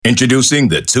Introducing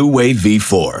the Two-Way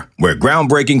V4, where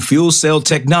groundbreaking fuel cell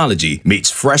technology meets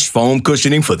fresh foam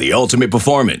cushioning for the ultimate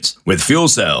performance. With fuel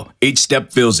cell, each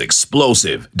step feels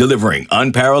explosive, delivering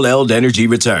unparalleled energy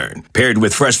return. Paired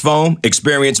with fresh foam,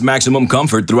 experience maximum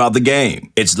comfort throughout the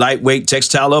game. Its lightweight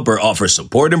textile upper offers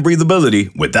support and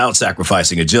breathability without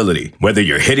sacrificing agility. Whether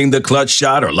you're hitting the clutch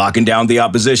shot or locking down the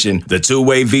opposition, the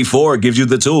Two-Way V4 gives you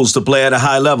the tools to play at a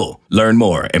high level. Learn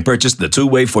more and purchase the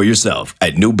Two-Way for yourself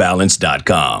at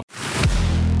newbalance.com.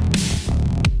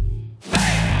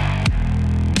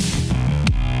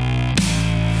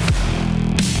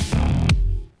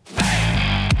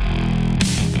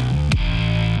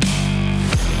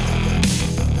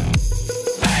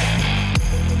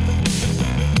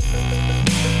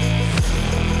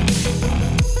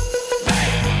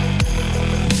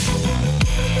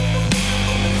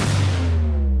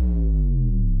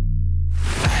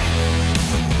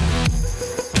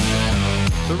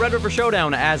 Red River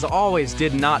Showdown, as always,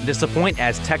 did not disappoint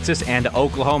as Texas and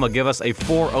Oklahoma give us a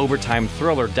 4-overtime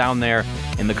thriller down there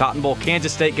in the Cotton Bowl.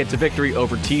 Kansas State gets a victory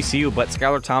over TCU, but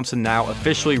Skylar Thompson now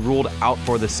officially ruled out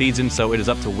for the season, so it is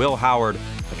up to Will Howard,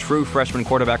 a true freshman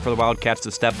quarterback for the Wildcats,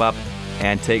 to step up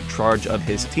and take charge of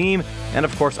his team. And,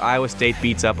 of course, Iowa State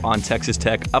beats up on Texas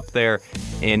Tech up there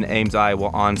in Ames, Iowa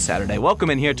on Saturday. Welcome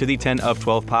in here to the 10 of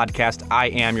 12 podcast. I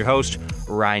am your host,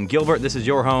 Ryan Gilbert. This is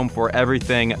your home for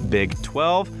everything Big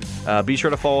 12. Be sure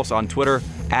to follow us on Twitter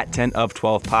at 10 of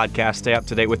 12 podcast. Stay up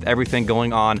to date with everything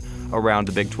going on around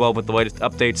the Big 12 with the latest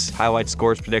updates, highlights,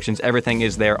 scores, predictions. Everything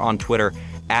is there on Twitter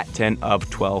at 10 of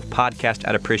 12 podcast.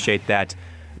 I'd appreciate that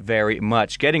very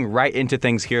much. Getting right into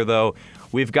things here, though,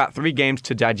 we've got 3 games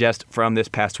to digest from this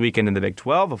past weekend in the Big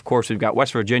 12. Of course, we've got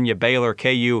West Virginia, Baylor,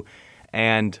 KU,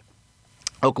 and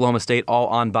Oklahoma State all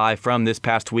on bye from this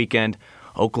past weekend.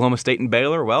 Oklahoma State and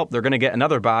Baylor, well, they're going to get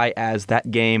another bye as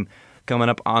that game coming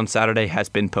up on Saturday has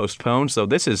been postponed. So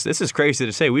this is crazy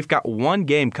to say. We've got one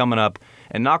game coming up,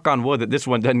 and knock on wood that this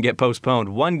one doesn't get postponed.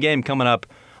 One game coming up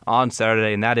on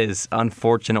Saturday, and that is,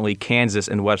 unfortunately, Kansas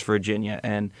and West Virginia.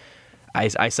 And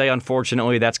I say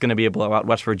unfortunately, that's going to be a blowout.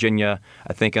 West Virginia,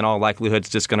 I think, in all likelihood, is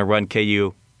just going to run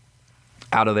KU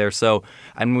out of there. So,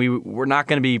 and we're not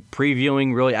going to be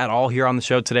previewing really at all here on the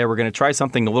show today. We're going to try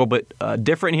something a little bit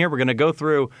different here. We're going to go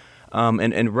through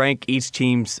and rank each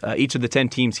of the 10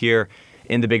 teams here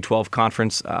in the Big 12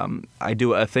 Conference. I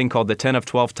do a thing called the 10 of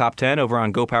 12 Top 10 over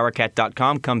on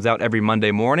GoPowerCat.com. Comes out every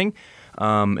Monday morning,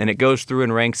 and it goes through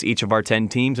and ranks each of our 10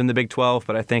 teams in the Big 12.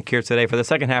 But I think here today, for the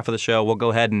second half of the show, we'll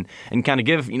go ahead and kind of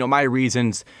give my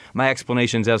reasons, my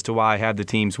explanations as to why I have the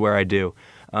teams where I do.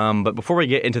 But before we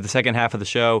get into the second half of the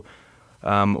show,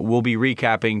 we'll be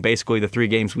recapping basically the 3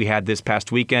 games we had this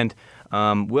past weekend.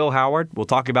 Will Howard, we'll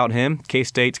talk about him.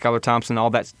 K-State, Skylar Thompson, all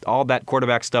that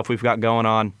quarterback stuff we've got going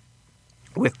on.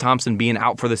 With Thompson being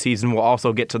out for the season, we'll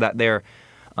also get to that there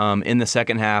in the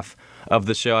second half of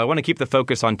the show. I want to keep the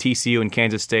focus on TCU and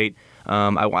Kansas State.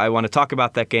 I want to talk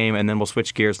about that game, and then we'll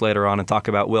switch gears later on and talk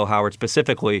about Will Howard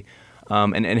specifically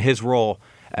and his role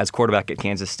as quarterback at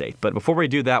Kansas State. But before we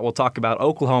do that, we'll talk about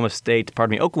Oklahoma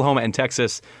and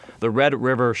Texas. The Red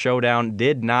River Showdown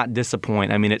did not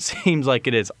disappoint. I mean, it seems like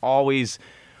it is always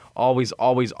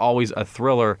a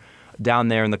thriller down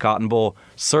there in the Cotton Bowl.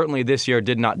 Certainly this year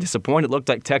did not disappoint. It looked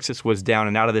like Texas was down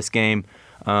and out of this game.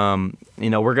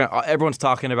 Everyone's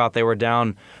talking about they were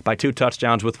down by 2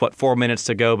 touchdowns with 4 minutes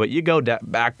to go, but you go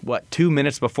back 2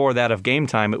 minutes before that of game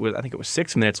time. I think it was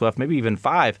 6 minutes left, maybe even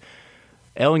 5.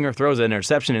 Ehlinger throws an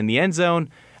interception in the end zone.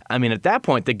 I mean, at that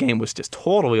point, the game was just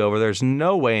totally over. There's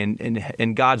no way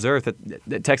in God's earth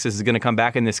that Texas is going to come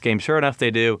back in this game. Sure enough, they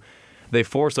do. They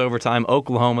force overtime.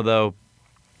 Oklahoma, though,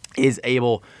 is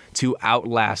able to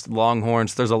outlast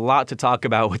Longhorns. There's a lot to talk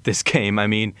about with this game. I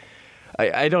mean,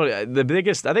 I think the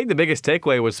biggest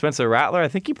takeaway was Spencer Rattler. I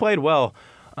think he played well,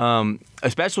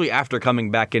 especially after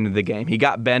coming back into the game. He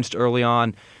got benched early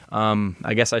on.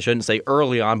 I guess I shouldn't say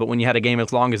early on, but when you had a game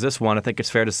as long as this one, I think it's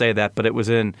fair to say that. But it was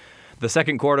in the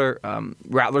second quarter.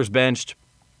 Rattler's benched,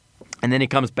 and then he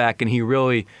comes back and he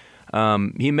really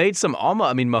he made some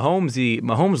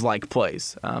Mahomes-like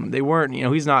plays. They weren't,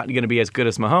 he's not going to be as good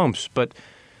as Mahomes, but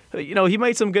he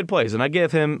made some good plays, and I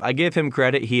give him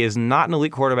credit. He is not an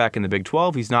elite quarterback in the Big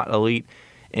 12. He's not elite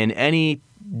in any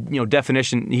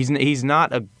definition. He's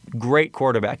not a great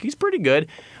quarterback. He's pretty good.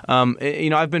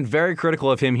 I've been very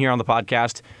critical of him here on the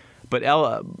podcast, but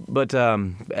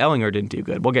Ehlinger didn't do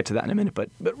good. We'll get to that in a minute, but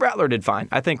Rattler did fine.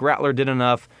 I think Rattler did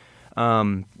enough.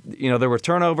 There were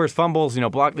turnovers, fumbles,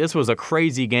 block. This was a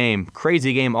crazy game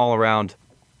all around.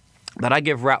 But I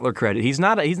give Rattler credit. He's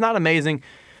not amazing.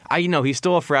 He's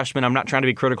still a freshman. I'm not trying to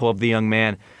be critical of the young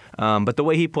man. But the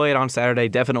way he played on Saturday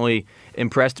definitely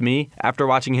impressed me. After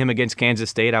watching him against Kansas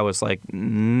State, I was like,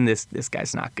 this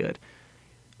guy's not good.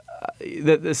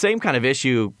 The same kind of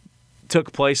issue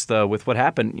took place, though, with what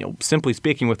happened, simply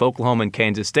speaking, with Oklahoma and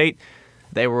Kansas State.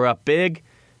 They were up big,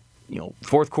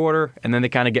 fourth quarter, and then they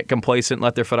kind of get complacent,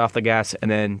 let their foot off the gas,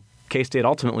 and then K-State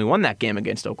ultimately won that game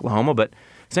against Oklahoma. But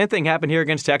same thing happened here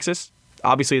against Texas.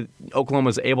 Obviously, Oklahoma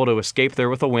was able to escape there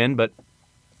with a win, but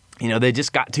they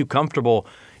just got too comfortable,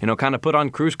 kind of put on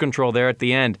cruise control there at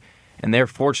the end, and they're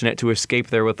fortunate to escape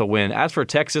there with a win. As for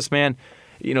Texas, man,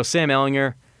 Sam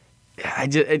Ehlinger,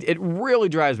 it really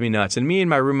drives me nuts. And me and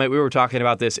my roommate, we were talking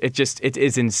about this. It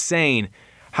is insane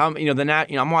how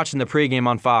I'm watching the pregame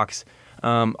on Fox.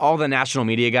 All the national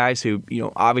media guys who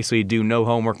obviously do no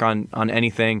homework on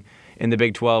anything in the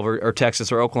Big 12 or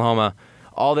Texas or Oklahoma.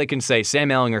 All they can say, Sam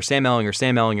Ehlinger, Sam Ehlinger,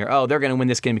 Sam Ehlinger. Oh, they're going to win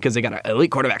this game because they got an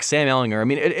elite quarterback, Sam Ehlinger. I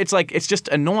mean, it's just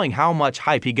annoying how much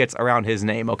hype he gets around his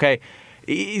name, okay?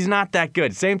 He's not that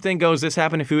good. Same thing goes, this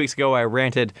happened a few weeks ago. I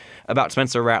ranted about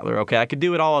Spencer Rattler, okay? I could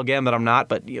do it all again, but I'm not.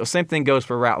 But same thing goes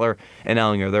for Rattler and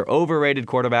Ehlinger. They're overrated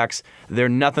quarterbacks. They're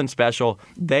nothing special.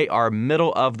 They are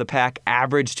middle-of-the-pack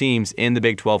average teams in the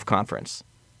Big 12 Conference.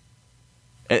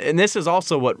 And this is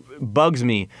also what bugs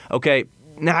me, okay?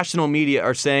 National media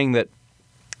are saying that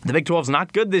the Big 12 is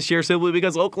not good this year simply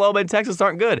because Oklahoma and Texas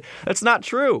aren't good. That's not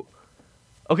true.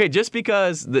 Okay, just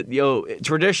because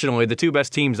traditionally the two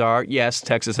best teams are, yes,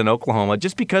 Texas and Oklahoma,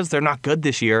 just because they're not good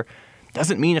this year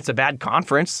doesn't mean it's a bad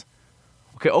conference.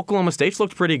 Okay, Oklahoma State's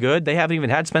looked pretty good. They haven't even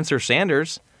had Spencer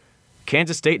Sanders.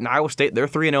 Kansas State and Iowa State, they're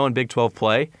 3-0 in Big 12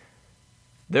 play.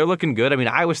 They're looking good. I mean,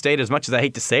 Iowa State, as much as I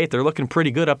hate to say it, they're looking pretty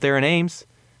good up there in Ames.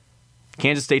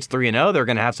 Kansas State's 3-0. They're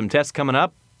going to have some tests coming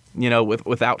up.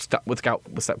 Without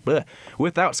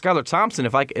Skylar Thompson,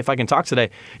 if I can talk today,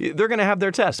 they're going to have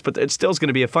their tests, but it still is going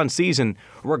to be a fun season,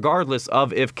 regardless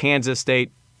of if Kansas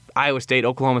State, Iowa State,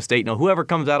 Oklahoma State, whoever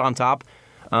comes out on top,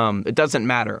 it doesn't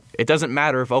matter. It doesn't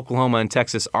matter if Oklahoma and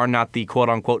Texas are not the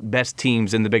quote-unquote best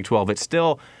teams in the Big 12. It's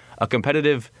still a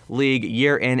competitive league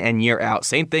year in and year out.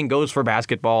 Same thing goes for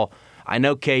basketball. I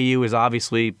know KU is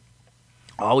obviously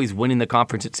always winning the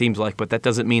conference, it seems like, but that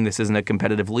doesn't mean this isn't a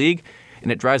competitive league.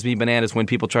 And it drives me bananas when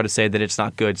people try to say that it's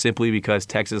not good simply because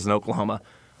Texas and Oklahoma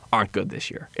aren't good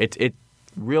this year. It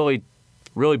really,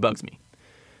 really bugs me.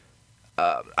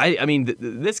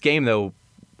 This game, though,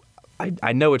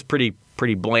 I know it's pretty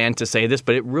bland to say this,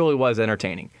 but it really was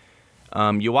entertaining.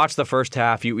 You watch the first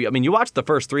half. You watch the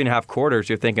first 3.5 quarters.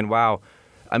 You're thinking, wow.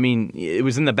 I mean, it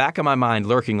was in the back of my mind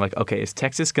lurking like, okay, is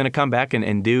Texas going to come back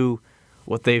and do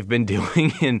what they've been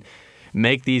doing and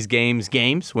make these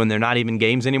games when they're not even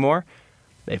games anymore?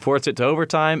 They force it to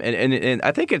overtime, and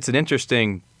I think it's an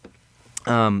interesting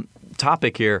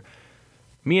topic here.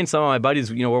 Me and some of my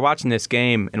buddies, we're watching this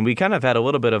game, and we kind of had a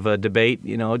little bit of a debate,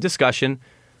 a discussion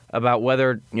about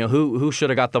whether who should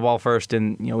have got the ball first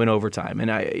in overtime.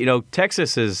 And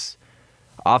Texas's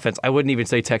offense, I wouldn't even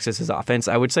say Texas's offense.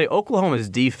 I would say Oklahoma's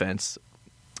defense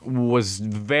was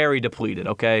very depleted.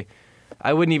 Okay,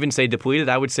 I wouldn't even say depleted.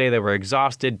 I would say they were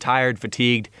exhausted, tired,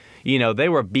 fatigued. They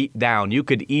were beat down. You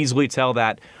could easily tell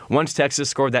that once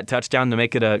Texas scored that touchdown to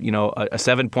make it a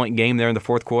 7-point game there in the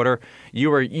fourth quarter.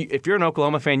 If you're an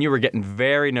Oklahoma fan, you were getting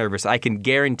very nervous. I can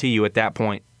guarantee you at that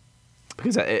point,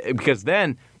 because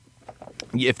then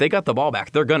if they got the ball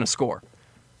back, they're going to score.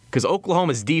 Because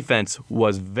Oklahoma's defense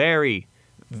was very,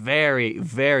 very,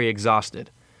 very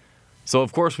exhausted. So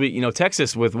of course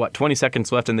Texas with 20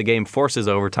 seconds left in the game forces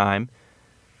overtime.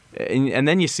 And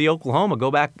then you see Oklahoma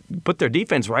go back, put their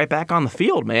defense right back on the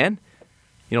field, man.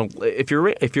 If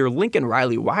you're Lincoln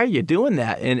Riley, why are you doing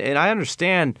that? And I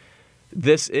understand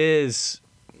this is,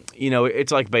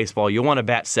 it's like baseball. You want to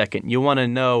bat second. You want to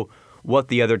know what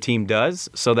the other team does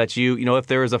so that if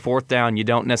there is a fourth down, you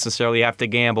don't necessarily have to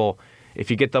gamble.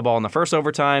 If you get the ball in the first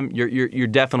overtime, you're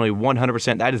definitely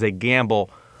 100%. That is a gamble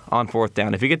on fourth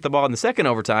down. If you get the ball in the second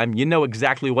overtime, you know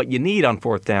exactly what you need on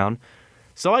fourth down.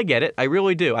 So I get it. I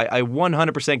really do. I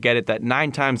 100% get it that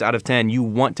 9 times out of 10 you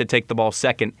want to take the ball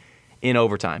second in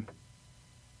overtime.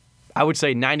 I would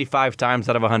say 95 times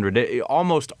out of 100.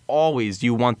 Almost always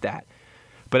you want that.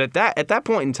 But at that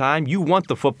point in time, you want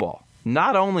the football.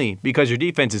 Not only because your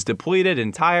defense is depleted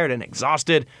and tired and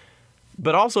exhausted,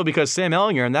 but also because Sam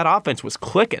Ehlinger and that offense was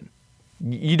clicking.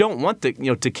 You don't want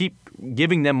to keep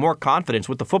giving them more confidence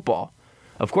with the football.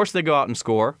 Of course they go out and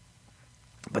score,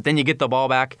 but then you get the ball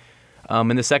back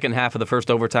in the second half of the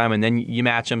first overtime, and then you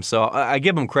match them. So I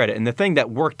give them credit. And the thing that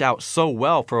worked out so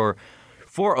well for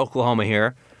Oklahoma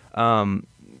here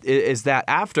is that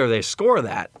after they score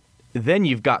that, then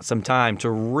you've got some time to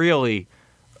really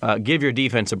give your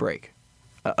defense a break.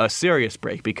 a serious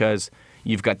break because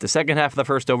you've got the second half of the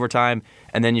first overtime,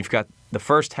 and then you've got the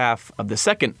first half of the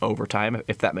second overtime,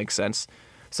 if that makes sense.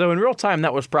 So in real time,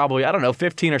 that was probably,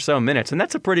 15 or so minutes, and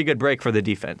that's a pretty good break for the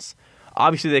defense.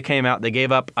 Obviously, they came out, they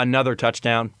gave up another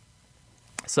touchdown.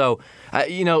 So,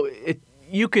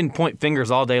 you can point fingers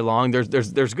all day long.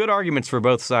 There's good arguments for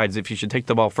both sides if you should take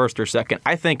the ball first or second.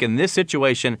 I think in this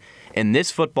situation, in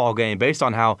this football game, based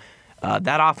on how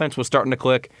that offense was starting to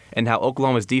click and how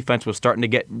Oklahoma's defense was starting to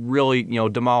get really,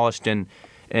 demolished and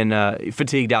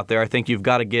fatigued out there, I think you've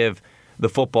got to give the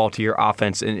football to your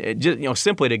offense and just,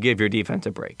 simply to give your defense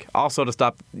a break. Also to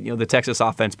stop, the Texas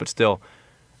offense, but still,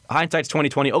 hindsight's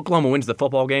 2020. Oklahoma wins the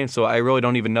football game, so I really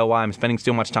don't even know why I'm spending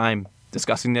so much time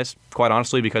discussing this, quite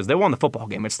honestly, because they won the football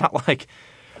game. It's not like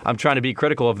I'm trying to be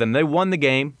critical of them. They won the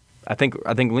game. I think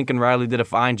Lincoln Riley did a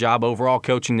fine job overall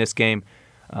coaching this game.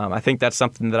 I think that's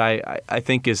something that I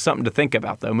think is something to think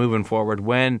about, though, moving forward.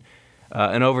 When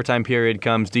an overtime period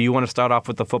comes, do you want to start off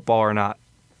with the football or not?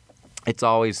 It's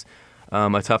always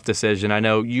a tough decision. I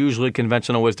know usually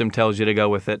conventional wisdom tells you to go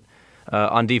with it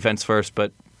on defense first,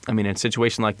 but, in a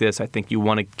situation like this, I think you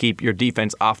want to keep your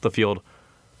defense off the field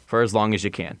for as long as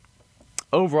you can.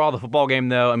 Overall, the football game,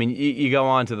 though, you go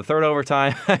on to the third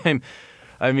overtime.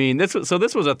 This was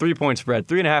a 3-point spread,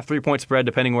 3.5 3-point spread,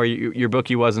 depending where your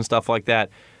bookie was and stuff like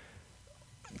that.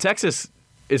 Texas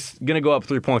is going to go up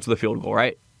 3 points with a field goal,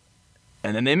 right?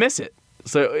 And then they miss it.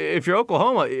 So if you're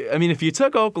Oklahoma, if you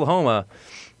took Oklahoma,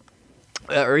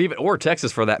 or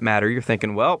Texas for that matter, you're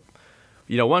thinking, well,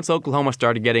 once Oklahoma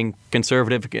started getting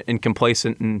conservative and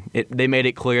complacent and they made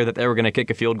it clear that they were going to kick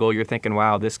a field goal, you're thinking,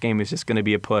 wow, this game is just going to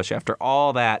be a push. After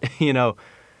all that,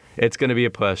 it's going to be a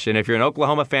push. And if you're an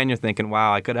Oklahoma fan, you're thinking,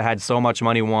 wow, I could have had so much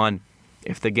money won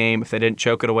if they didn't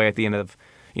choke it away at the end of,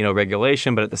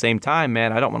 regulation. But at the same time,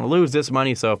 man, I don't want to lose this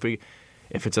money. So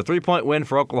if it's a 3-point win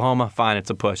for Oklahoma, fine, it's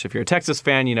a push. If you're a Texas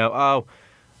fan,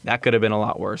 that could have been a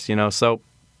lot worse, So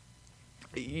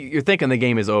you're thinking the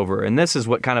game is over. And this is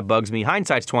what kind of bugs me.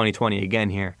 Hindsight's 2020 again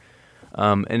here.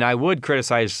 And I would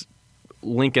criticize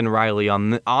Lincoln Riley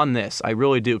on this. I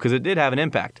really do, because it did have an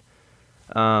impact.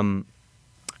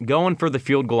 Going for the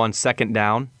field goal on second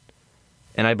down,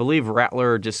 and I believe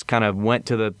Rattler just kind of went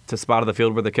to the spot of the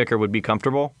field where the kicker would be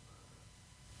comfortable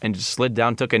and just slid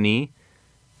down, took a knee.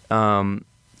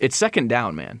 It's second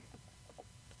down, man.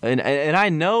 And I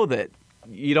know that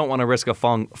you don't want to risk a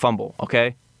fumble,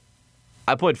 okay?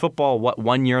 I played football,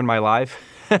 1 year in my life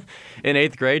in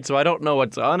 8th grade, so I don't know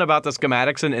what's on about the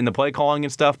schematics and the play calling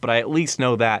and stuff, but I at least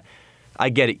know that. I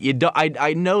get it.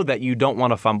 I know that you don't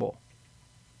want to fumble.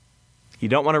 You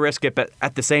don't want to risk it, but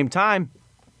at the same time,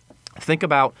 think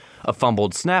about a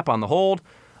fumbled snap on the hold.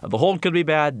 The hold could be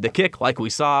bad. The kick, like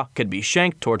we saw, could be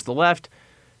shanked towards the left.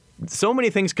 So many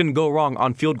things can go wrong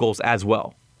on field goals as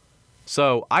well.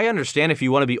 So I understand if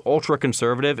you want to be ultra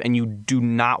conservative and you do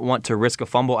not want to risk a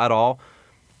fumble at all.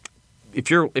 If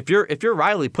you're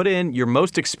Riley, put in your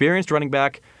most experienced running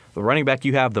back, the running back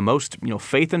you have the most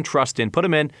faith and trust in. Put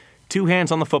him in, 2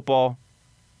 hands on the football,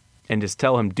 and just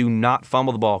tell him, do not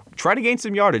fumble the ball. Try to gain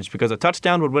some yardage because a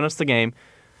touchdown would win us the game,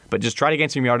 but just try to gain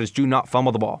some yardage. Do not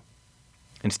fumble the ball.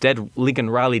 Instead, Lincoln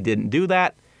Riley didn't do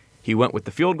that. He went with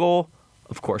the field goal.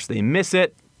 Of course, they miss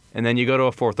it, and then you go to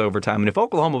a 4th overtime. And if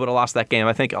Oklahoma would have lost that game,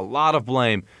 I think a lot of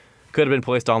blame could have been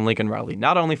placed on Lincoln Riley.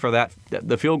 Not only for that,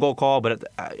 the field goal call, but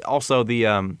also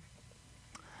the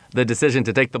decision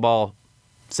to take the ball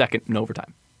second in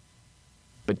overtime.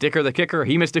 But Dicker, the kicker,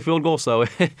 he missed a field goal, so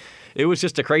it was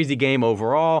just a crazy game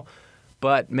overall.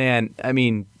 But man,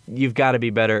 you've got to be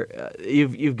better.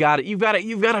 You've got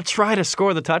to try to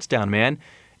score the touchdown, man.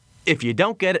 If you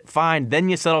don't get it, fine. Then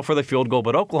you settle for the field goal.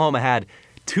 But Oklahoma had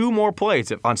 2 more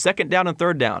plays on second down and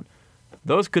third down.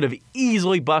 Those could have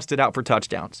easily busted out for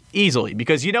touchdowns, easily,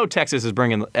 because Texas is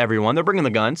bringing everyone. They're bringing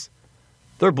the guns.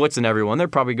 They're blitzing everyone. They're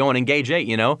probably going engage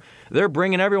 8. They're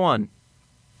bringing everyone.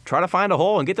 Try to find a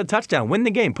hole and get the touchdown. Win the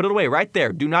game. Put it away right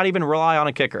there. Do not even rely on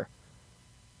a kicker.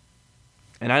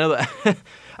 And I know that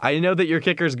I know that your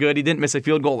kicker's good. He didn't miss a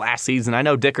field goal last season. I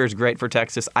know Dicker's great for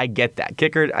Texas. I get that.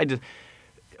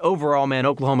 Overall, man,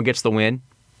 Oklahoma gets the win.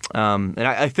 And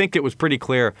I think it was pretty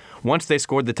clear once they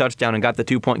scored the touchdown and got the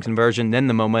 2-point conversion, then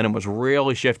the momentum was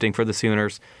really shifting for the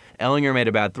Sooners. Ehlinger made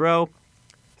a bad throw,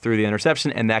 threw the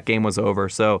interception, and that game was over.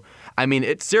 So,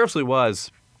 it seriously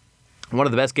was one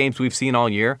of the best games we've seen all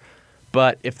year.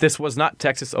 But if this was not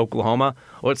Texas-Oklahoma,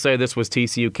 let's say this was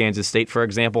TCU-Kansas State, for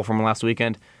example, from last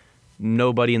weekend,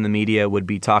 nobody in the media would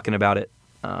be talking about it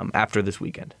after this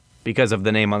weekend because of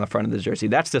the name on the front of the jersey.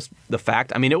 That's just the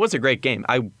fact. It was a great game.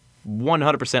 I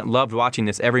 100% loved watching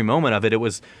this, every moment of it. It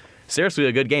was seriously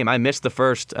a good game. I missed the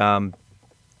first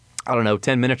I don't know,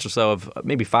 10 minutes or so of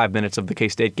maybe 5 minutes of the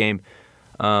K-State game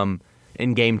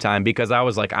in game time because I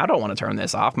was like, I don't want to turn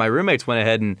this off. My roommates went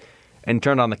ahead and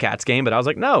turned on the Cats game, but I was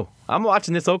like, no, I'm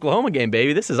watching this Oklahoma game,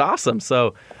 baby. This is awesome.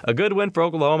 So a good win for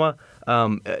Oklahoma.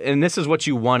 And this is what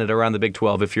you wanted around the Big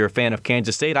 12. If you're a fan of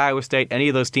Kansas State, Iowa State, any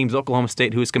of those teams, Oklahoma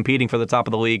State, who is competing for the top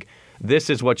of the league, this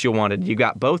is what you wanted. You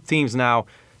got both teams now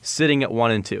sitting at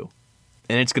 1-2.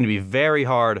 And it's going to be very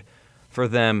hard for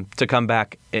them to come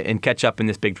back and catch up in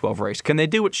this Big 12 race. Can they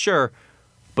do it? Sure.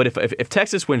 But if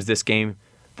Texas wins this game,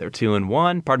 they're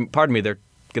 2-1. Pardon me, they're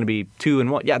going to be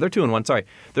 2-1. Yeah, they're 2-1. Sorry.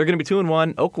 They're going to be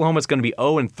 2-1. Oklahoma's going to be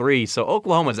 0-3. So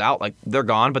Oklahoma's out, like they're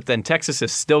gone. But then Texas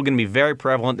is still going to be very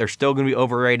prevalent. They're still going to be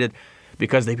overrated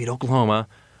because they beat Oklahoma.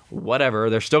 Whatever.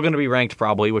 They're still going to be ranked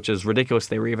probably, which is ridiculous.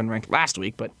 They were even ranked last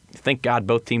week. But thank God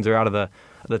both teams are out of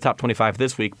the top 25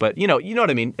 this week. But you know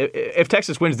what I mean. If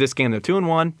Texas wins this game, they're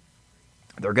 2-1.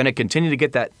 They're going to continue to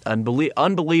get that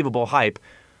unbelievable hype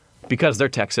because they're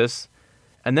Texas.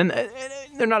 And then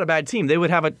they're not a bad team. They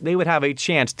would have a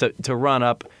chance to run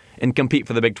up and compete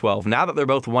for the Big 12. Now that they're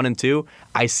both 1-2,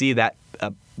 I see that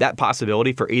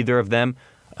possibility for either of them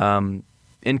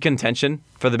in contention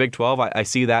for the Big 12. I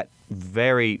see that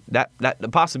the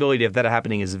possibility of that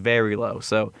happening is very low.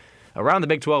 So around the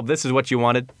Big 12, this is what you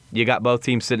wanted. You got both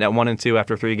teams sitting at 1-2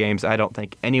 after 3 games. I don't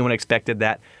think anyone expected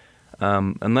that.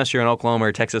 Unless you're an Oklahoma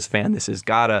or Texas fan, this has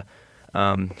gotta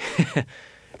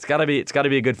it's gotta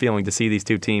be a good feeling to see these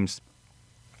two teams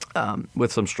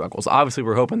with some struggles. Obviously,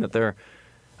 we're hoping that they're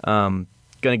going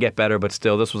to get better, but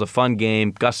still, this was a fun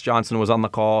game. Gus Johnson was on the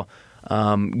call.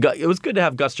 It was good to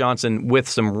have Gus Johnson with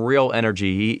some real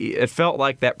energy. It felt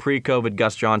like that pre-COVID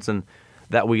Gus Johnson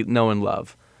that we know and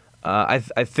love. I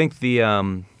think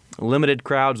the limited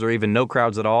crowds or even no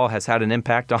crowds at all has had an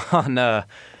impact on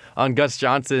Gus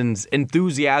Johnson's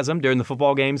enthusiasm during the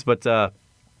football games, but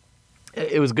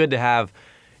it was good to have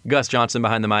Gus Johnson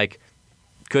behind the mic.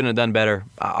 Couldn't have done better.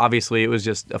 Obviously, it was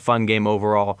just a fun game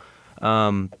overall.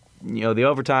 The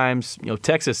overtimes,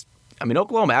 Texas,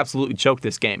 Oklahoma absolutely choked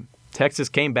this game. Texas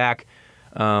came back.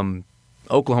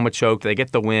 Oklahoma choked. They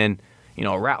get the win.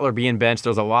 Rattler being benched.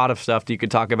 There's a lot of stuff that you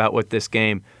could talk about with this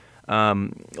game.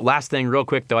 Last thing real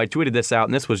quick, though, I tweeted this out,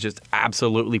 and this was just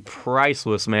absolutely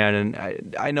priceless, man.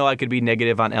 And I know I could be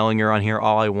negative on Ehlinger on here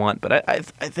all I want, but I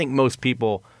think most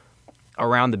people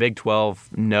around the Big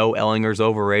 12 know Ehlinger's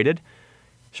overrated.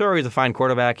 Sure, he's a fine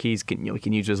quarterback. He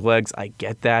can use his legs. I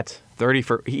get that.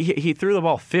 He threw the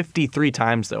ball 53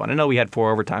 times, though. And I know he had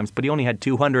 4 overtimes, but he only had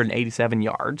 287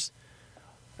 yards.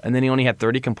 And then he only had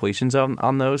 30 completions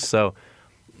on those. So,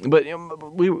 but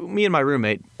me and my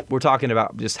roommate were talking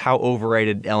about just how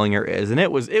overrated Ehlinger is. And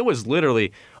it was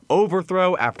literally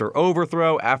overthrow after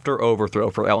overthrow after overthrow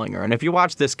for Ehlinger. And if you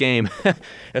watch this game,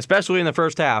 especially in the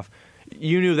first half,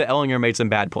 you knew that Ehlinger made some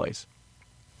bad plays.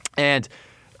 And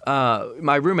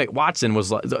my roommate Watson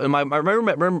was my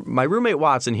roommate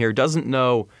Watson here doesn't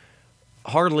know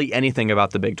hardly anything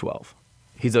about the Big 12.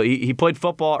 He played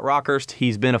football at Rockhurst.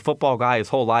 He's been a football guy his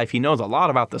whole life. He knows a lot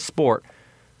about the sport,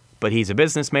 but he's a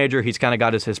business major. He's kind of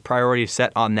got his priorities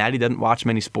set on that. He doesn't watch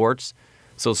many sports,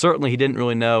 so certainly he didn't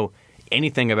really know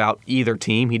anything about either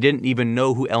team. He didn't even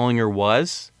know who Ehlinger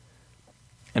was.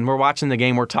 And we're watching the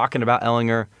game. We're talking about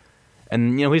Ehlinger.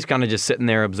 And, he's kind of just sitting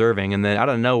there observing. And then out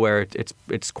of nowhere,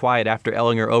 it's quiet after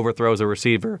Ehlinger overthrows a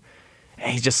receiver.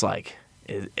 And he's just like,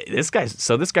 this guy's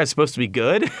supposed to be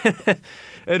good?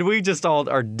 And we just all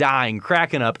are dying,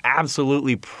 cracking up.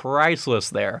 Absolutely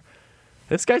priceless there.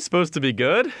 This guy's supposed to be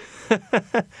good? You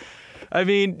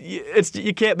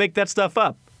can't make that stuff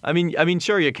up.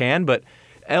 Sure you can, but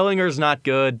Ehlinger's not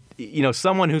good.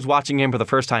 Someone who's watching him for the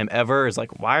first time ever is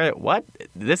like, why? What?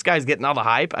 This guy's getting all the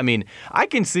hype? I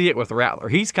can see it with Rattler.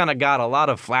 He's kind of got a lot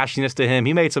of flashiness to him.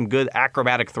 He made some good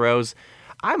acrobatic throws.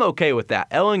 I'm okay with that.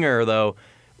 Ehlinger, though,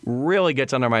 really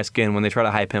gets under my skin when they try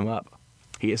to hype him up.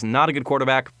 He is not a good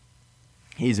quarterback.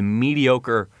 He's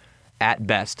mediocre at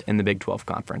best in the Big 12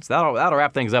 Conference. That'll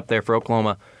wrap things up there for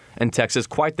Oklahoma and Texas.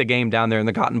 Quite the game down there in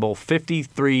the Cotton Bowl.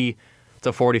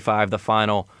 53-45, the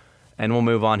final. And we'll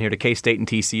move on here to K-State and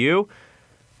TCU.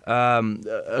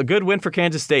 A good win for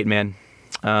Kansas State, man.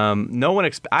 No one.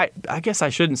 I guess I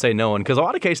shouldn't say no one, because a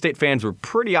lot of K-State fans were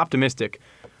pretty optimistic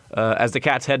as the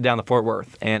Cats head down to Fort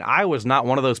Worth, and I was not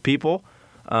one of those people.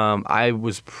 I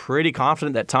was pretty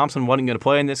confident that Thompson wasn't going to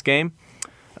play in this game.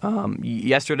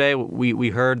 Yesterday,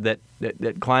 we heard that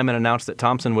Kleiman announced that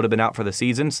Thompson would have been out for the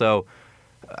season. So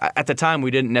at the time, we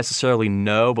didn't necessarily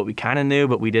know, but we kind of knew,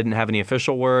 but we didn't have any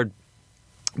official word.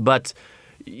 But,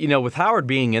 with Howard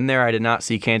being in there, I did not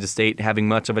see Kansas State having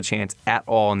much of a chance at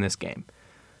all in this game.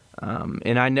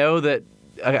 And I know that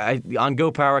on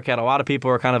Go Power Cat, a lot of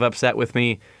people are kind of upset with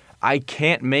me. I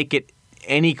can't make it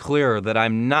any clearer that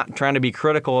I'm not trying to be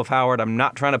critical of Howard. I'm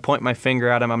not trying to point my finger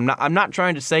at him. I'm not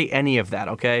trying to say any of that,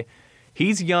 okay?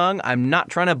 He's young. I'm not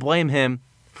trying to blame him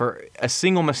for a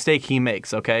single mistake he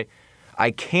makes, okay?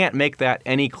 I can't make that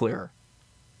any clearer.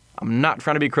 I'm not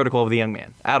trying to be critical of the young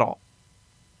man at all.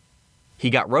 He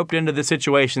got roped into this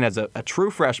situation as a true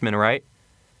freshman, right?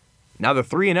 Now they're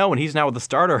 3-0 and he's now the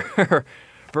starter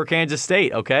for Kansas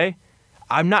State, okay?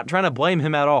 I'm not trying to blame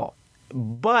him at all.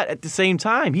 But at the same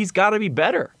time, he's got to be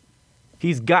better.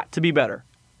 He's got to be better.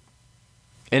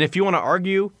 And if you want to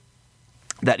argue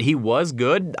that he was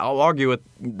good, I'll argue with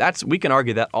that's. We can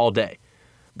argue that all day.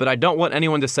 But I don't want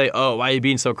anyone to say, "Oh, why are you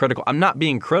being so critical?" I'm not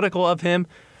being critical of him.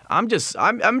 I'm just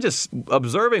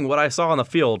observing what I saw on the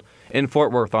field in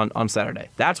Fort Worth on Saturday.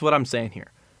 That's what I'm saying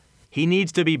here. He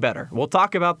needs to be better. We'll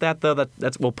talk about that though.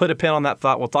 We'll put a pin on that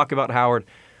thought. We'll talk about Howard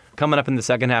coming up in the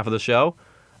second half of the show.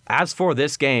 As for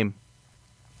this game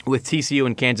with TCU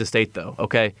and Kansas State, though,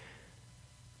 okay,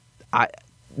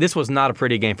 this was not a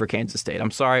pretty game for Kansas State. I'm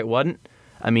sorry it wasn't.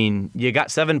 I mean, you got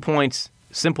 7 points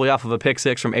simply off of a pick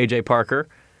six from A.J. Parker.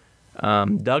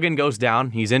 Duggan goes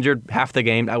down. He's injured half the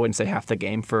game. I wouldn't say half the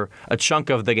game, for a chunk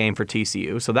of the game for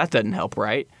TCU, so that doesn't help,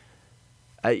 right?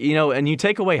 And you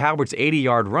take away Howard's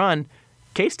 80-yard run,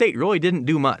 K-State really didn't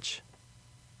do much.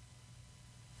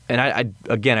 And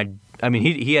I mean,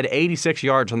 he had 86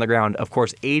 yards on the ground. Of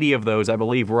course, 80 of those, I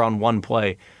believe, were on one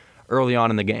play early on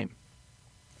in the game.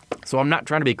 So I'm not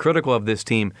trying to be critical of this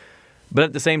team, but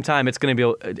at the same time, it's going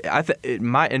to be in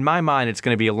my mind, it's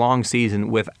going to be a long season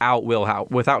without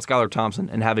Skylar Thompson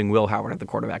and having Will Howard at the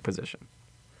quarterback position.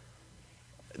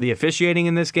 The officiating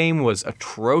in this game was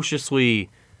atrociously.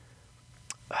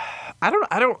 I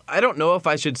don't know if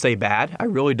I should say bad. I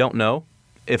really don't know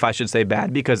if I should say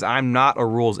bad because I'm not a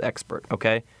rules expert.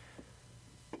 Okay.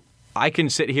 I can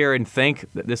sit here and think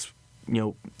that this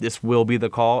will be the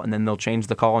call, and then they'll change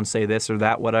the call and say this or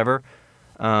that, whatever.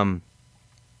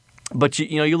 But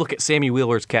you look at Sammy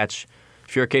Wheeler's catch.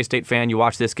 If you're a K-State fan, you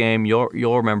watch this game, you'll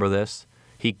remember this.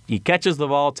 He catches the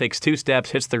ball, takes 2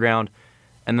 steps, hits the ground,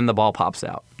 and then the ball pops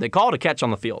out. They call it a catch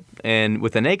on the field, and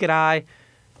with the naked eye,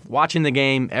 watching the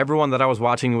game, everyone that I was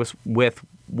watching with,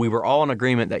 we were all in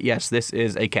agreement that yes, this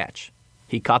is a catch.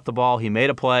 He caught the ball, he made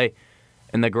a play,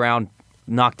 and the ground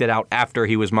knocked it out after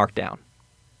he was marked down.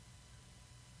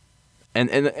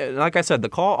 And like I said, the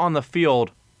call on the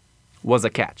field was a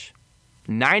catch.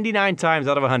 99 times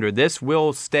out of 100, this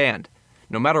will stand,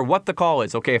 no matter what the call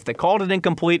is. Okay, if they called it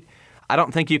incomplete, I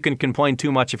don't think you can complain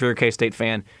too much if you're a K-State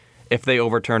fan if they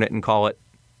overturn it and call it,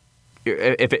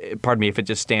 if it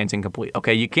just stands incomplete.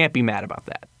 Okay, you can't be mad about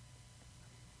that.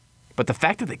 But the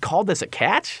fact that they called this a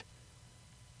catch,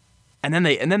 and then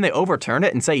they overturn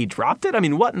it and say he dropped it, I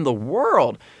mean, what in the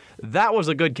world? That was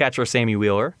a good catch for Sammy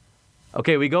Wheeler.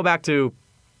 Okay, we go back to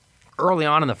early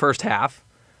on in the first half.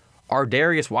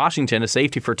 Ardarius Washington, a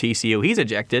safety for TCU, he's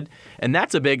ejected, and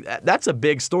that's a big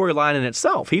storyline in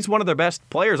itself. He's one of their best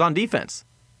players on defense,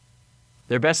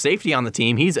 their best safety on the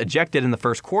team. He's ejected in the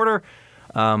first quarter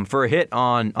for a hit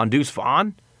on Deuce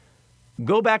Vaughn.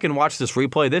 Go back and watch this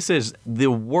replay. This is the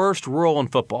worst rule in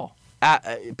football,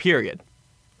 period.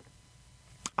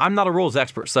 I'm not a rules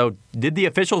expert, so did the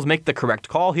officials make the correct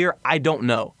call here? I don't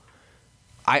know.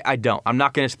 I don't. I'm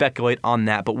not going to speculate on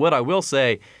that, but what I will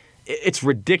say, it's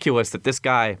ridiculous that this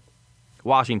guy,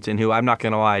 Washington, who I'm not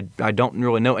going to lie, I don't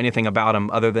really know anything about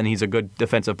him other than he's a good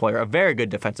defensive player, a very good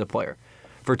defensive player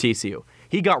for TCU.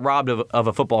 He got robbed of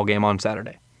a football game on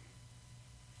Saturday.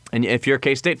 And if you're a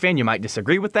K-State fan, you might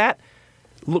disagree with that.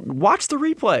 Look, watch the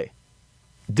replay.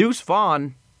 Deuce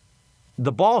Vaughn,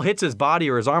 the ball hits his body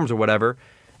or his arms or whatever,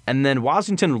 and then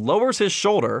Washington lowers his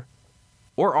shoulder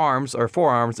or arms or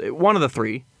forearms, one of the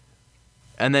three,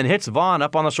 and then hits Vaughn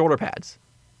up on the shoulder pads.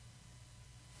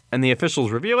 And the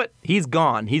officials review it. He's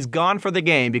gone. He's gone for the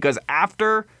game because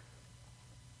after,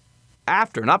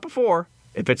 not before.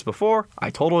 If it's before, I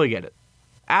totally get it.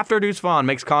 After Deuce Vaughn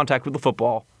makes contact with the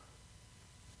football,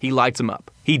 he lights him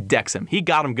up. He decks him. He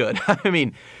got him good. I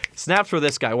mean, snaps for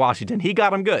this guy, Washington. He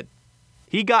got him good.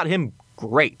 He got him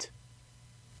great.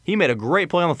 He made a great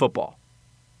play on the football.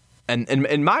 And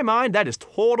in my mind, that is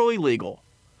totally legal.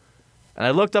 And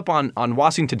I looked up on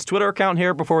Washington's Twitter account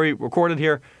here before we recorded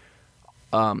here.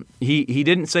 He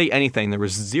didn't say anything. There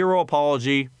was zero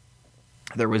apology.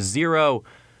 There was zero,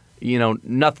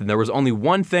 nothing. There was only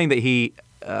one thing that he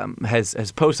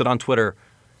has posted on Twitter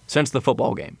since the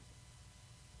football game.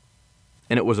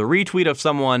 And it was a retweet of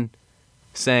someone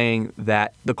saying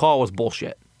that the call was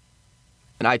bullshit.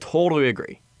 And I totally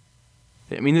agree.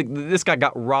 I mean, this guy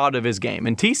got robbed of his game.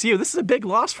 And TCU, this is a big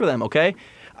loss for them, okay?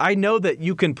 I know that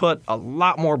you can put a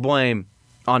lot more blame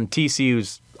on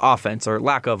TCU's offense or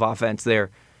lack of offense there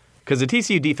because the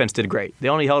TCU defense did great. They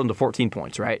only held them to 14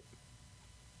 points, right?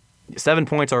 7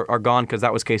 points are gone because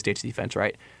that was K-State's defense,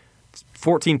 right?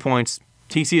 14 points.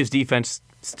 TCU's defense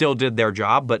still did their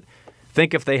job, but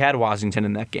think if they had Washington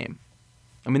in that game.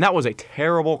 I mean, that was a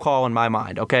terrible call in my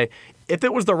mind, okay? If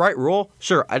it was the right rule,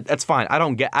 sure, that's fine. I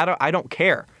don't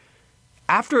care.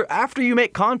 After you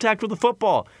make contact with the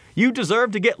football, you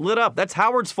deserve to get lit up. That's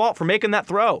Howard's fault for making that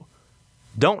throw.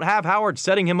 Don't have Howard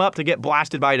setting him up to get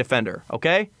blasted by a defender,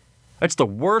 okay? That's the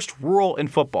worst rule in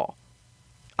football.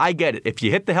 I get it. If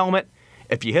you hit the helmet,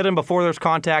 if you hit him before there's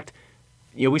contact,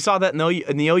 we saw that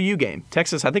in the OU game.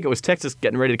 Texas, I think it was Texas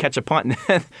getting ready to catch a punt,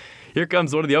 and here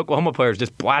comes one of the Oklahoma players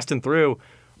just blasting through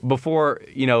before,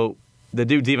 the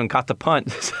dudes even caught the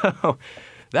punt. So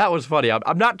that was funny.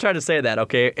 I'm not trying to say that,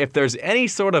 okay? If there's any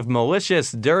sort of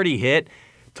malicious, dirty hit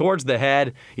towards the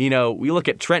head, we look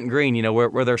at Trent Green,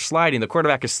 where they're sliding. The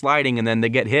quarterback is sliding, and then they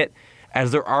get hit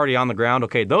as they're already on the ground.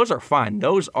 Okay, those are fine.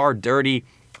 Those are dirty.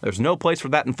 There's no place for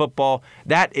that in football.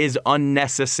 That is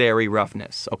unnecessary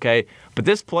roughness, okay? But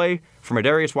this play from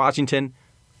Adarius Washington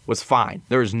was fine.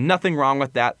 There is nothing wrong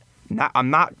with that.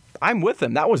 I'm with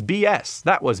him. That was BS.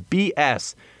 That was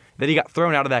BS that he got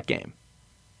thrown out of that game.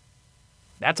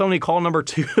 That's only call number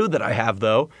 2 that I have,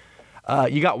 though.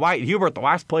 You got Wyatt Hubert, the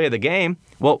last play of the game.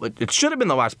 Well, it should have been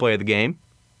the last play of the game.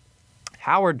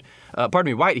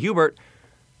 Wyatt Hubert,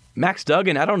 Max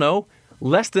Duggan, I don't know,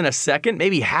 less than a second,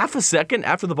 maybe half a second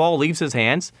after the ball leaves his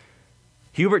hands,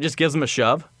 Hubert just gives him a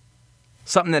shove.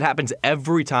 Something that happens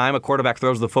every time a quarterback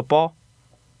throws the football.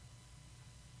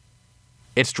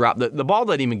 It's dropped. The ball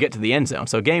didn't even get to the end zone,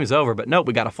 so game's over. But nope,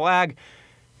 we got a flag.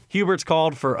 Hubert's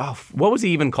called for, what was he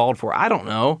even called for? I don't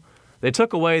know. They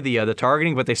took away the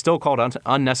targeting, but they still called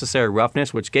unnecessary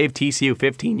roughness, which gave TCU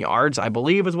 15 yards, I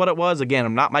believe is what it was. Again,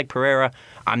 I'm not Mike Pereira.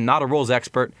 I'm not a rules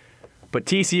expert. But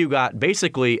TCU got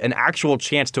basically an actual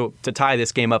chance to tie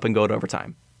this game up and go to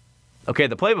overtime. Okay,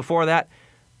 the play before that,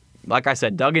 like I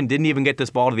said, Duggan didn't even get this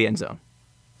ball to the end zone.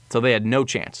 So they had no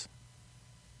chance.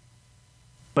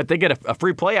 But they get a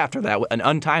free play after that, an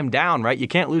untimed down, right? You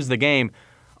can't lose the game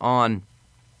on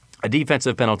a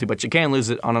defensive penalty, but you can lose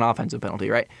it on an offensive penalty,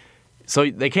 right?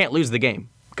 So they can't lose the game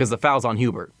because the foul's on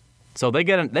Hubert. So they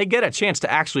get a chance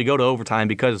to actually go to overtime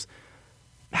because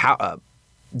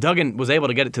Duggan was able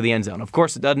to get it to the end zone. Of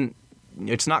course,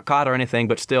 it's not caught or anything,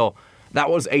 but still, that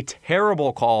was a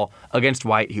terrible call against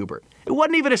Wyatt Hubert. It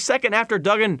wasn't even a second after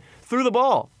Duggan threw the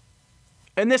ball.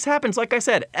 And this happens, like I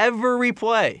said, every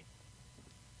play.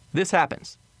 This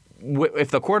happens.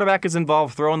 If the quarterback is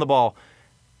involved throwing the ball,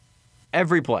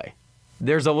 every play,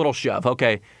 there's a little shove.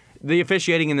 Okay, the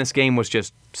officiating in this game was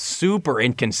just super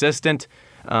inconsistent.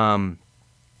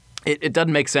 It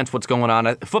doesn't make sense what's going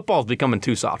on. Football's becoming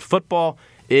too soft. Football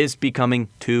is becoming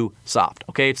too soft.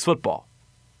 Okay, it's football.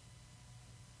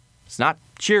 It's not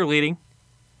cheerleading.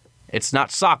 It's not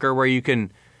soccer where you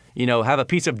can, have a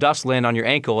piece of dust land on your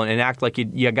ankle and act like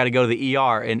you got to go to the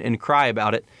ER and cry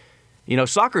about it.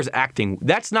 Soccer's acting.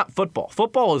 That's not football.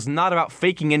 Football is not about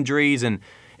faking injuries and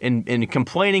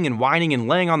complaining and whining and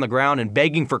laying on the ground and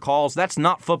begging for calls. That's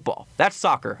not football. That's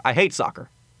soccer. I hate soccer.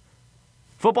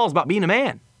 Football is about being a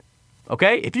man.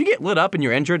 Okay? If you get lit up and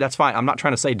you're injured, that's fine. I'm not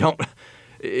trying to say don't.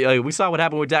 We saw what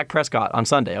happened with Dak Prescott on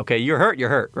Sunday. Okay? You're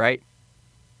hurt, right?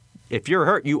 If you're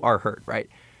hurt, you are hurt, right?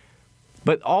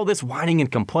 But all this whining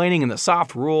and complaining and the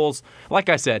soft rules, like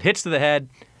I said, hits to the head,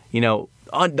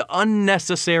 the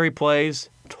unnecessary plays,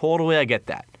 totally I get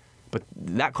that. But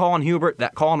that call on Hubert,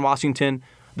 that call on Washington,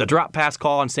 the drop pass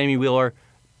call on Sammy Wheeler,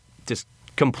 just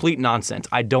complete nonsense.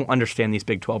 I don't understand these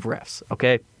Big 12 refs,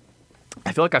 okay?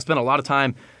 I feel like I spent a lot of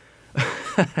time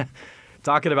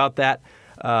talking about that.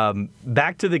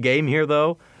 Back to the game here,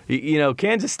 though.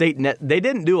 Kansas State, they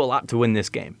didn't do a lot to win this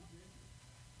game.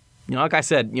 Like I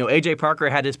said, A.J. Parker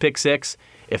had his pick 6.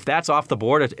 If that's off the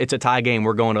board, it's a tie game.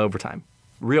 We're going to overtime,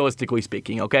 realistically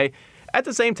speaking, okay? At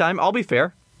the same time, I'll be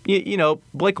fair.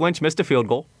 Blake Lynch missed a field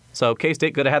goal, so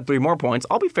K-State could have had 3 more points.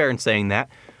 I'll be fair in saying that.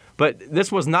 But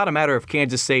this was not a matter of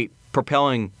Kansas State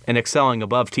propelling and excelling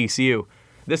above TCU.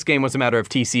 This game was a matter of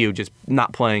TCU just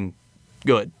not playing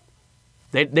good.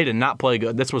 They did not play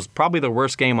good. This was probably the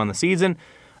worst game on the season.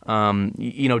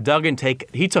 Duggan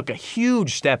took a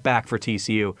huge step back for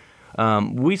TCU.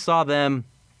 We saw them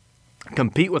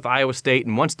compete with Iowa State,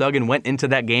 and once Duggan went into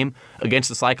that game against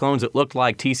the Cyclones, it looked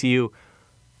like TCU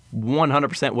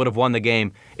 100% would have won the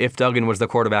game if Duggan was the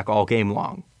quarterback all game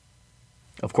long.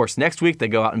 Of course, next week they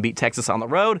go out and beat Texas on the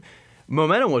road.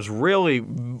 momentum was really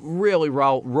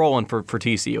rolling for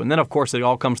TCU. And then, of course, it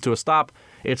all comes to a stop.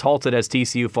 It's halted as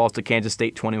TCU falls to Kansas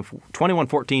State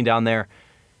 21-14 down there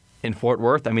in Fort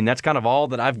Worth. I mean, that's kind of all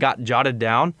that I've got jotted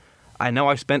down. I know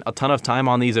I spent a ton of time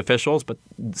on these officials, but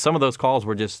some of those calls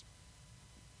were just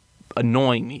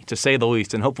annoying me, to say the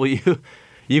least. And hopefully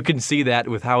you can see that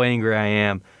with how angry I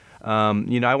am.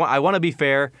 I want to be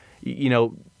fair.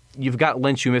 You've got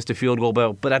Lynch who missed a field goal,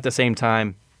 but at the same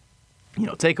time,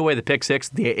 take away the pick six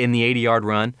in the 80-yard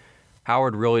run.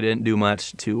 Howard really didn't do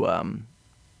much to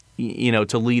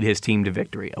lead his team to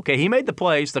victory. Okay, he made the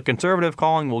plays. The conservative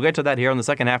calling, we'll get to that here in the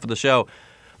second half of the show.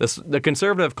 The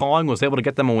conservative calling was able to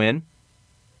get them a win,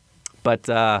 but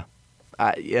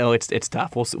it's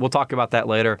tough. We'll talk about that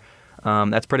later.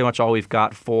 That's pretty much all we've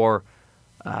got for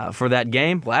that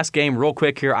game. Last game, real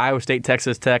quick here, Iowa State,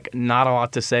 Texas Tech. Not a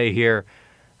lot to say here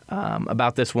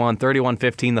about this one.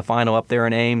 31-15, the final up there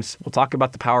in Ames. We'll talk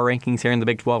about the power rankings here in the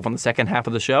Big 12 on the second half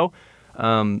of the show.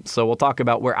 So we'll talk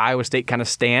about where Iowa State kind of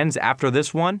stands after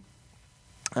this one.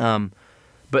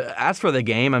 But as for the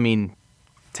game, I mean,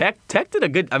 Tech did a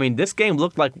good. I mean, this game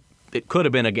looked like it could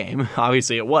have been a game.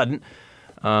 Obviously, it wasn't.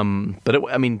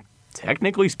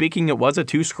 Technically speaking, it was a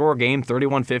two-score game,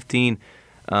 31-15,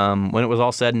 when it was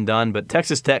all said and done. But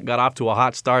Texas Tech got off to a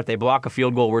hot start. They block a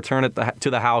field goal, return it to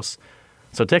the house.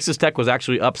 So Texas Tech was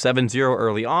actually up 7-0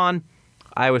 early on.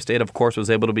 Iowa State, of course, was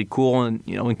able to be cool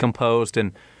and composed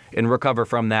and recover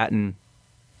from that and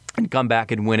come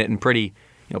back and win it in pretty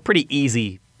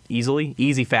easy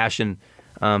fashion.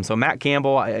 So Matt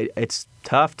Campbell, it's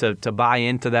tough to buy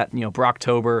into that,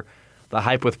 Brocktober, the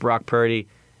hype with Brock Purdy.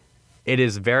 It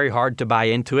is very hard to buy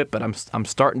into it, but I'm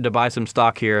starting to buy some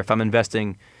stock here if I'm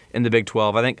investing in the Big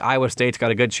 12. I think Iowa State's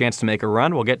got a good chance to make a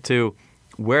run. We'll get to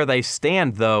where they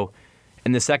stand, though,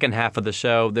 in the second half of the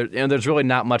show. There's really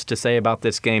not much to say about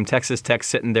this game. Texas Tech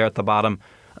sitting there at the bottom.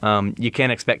 You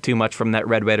can't expect too much from that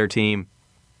Red Raider team.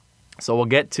 So we'll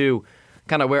get to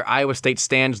kind of where Iowa State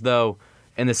stands, though,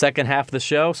 in the second half of the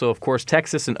show. So, of course,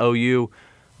 Texas and OU,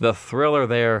 the thriller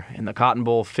there in the Cotton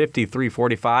Bowl,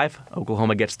 53-45.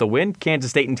 Oklahoma gets the win.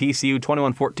 Kansas State and TCU,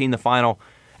 21-14 the final,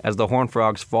 as the Horned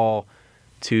Frogs fall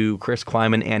to Chris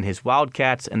Kleiman and his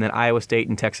Wildcats. And then Iowa State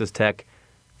and Texas Tech,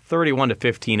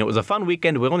 31-15. It was a fun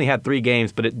weekend. We only had 3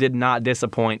 games, but it did not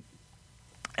disappoint,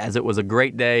 as it was a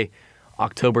great day,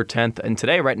 October 10th. And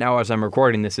today, right now, as I'm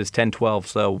recording this, is 10/12.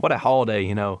 So what a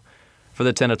holiday, for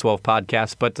the 10 to 12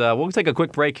 podcast. But we'll take a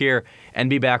quick break here and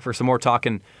be back for some more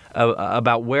talking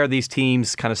about where these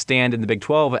teams kind of stand in the Big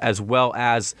 12, as well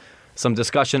as some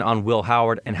discussion on Will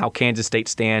Howard and how Kansas State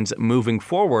stands moving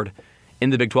forward in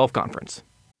the Big 12 conference.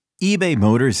 eBay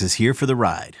Motors is here for the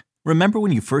ride. Remember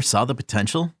when you first saw the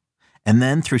potential? And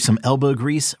then through some elbow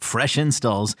grease, fresh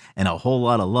installs, and a whole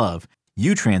lot of love,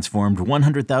 you transformed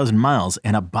 100,000 miles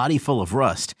and a body full of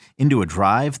rust into a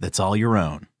drive that's all your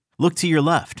own. Look to your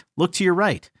left. Look to your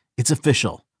right. It's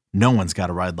official. No one's got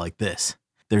a ride like this.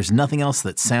 There's nothing else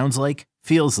that sounds like,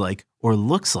 feels like, or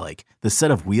looks like the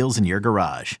set of wheels in your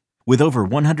garage. With over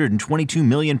 122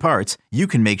 million parts, you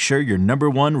can make sure your number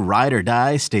one ride or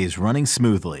die stays running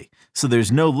smoothly. So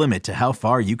there's no limit to how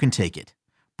far you can take it.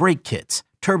 Brake kits,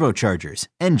 turbochargers,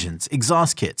 engines,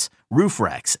 exhaust kits, roof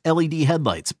racks, LED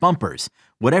headlights, bumpers,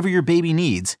 whatever your baby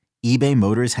needs, eBay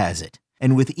Motors has it.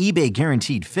 And with eBay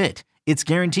Guaranteed Fit, it's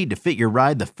guaranteed to fit your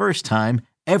ride the first time,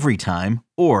 every time,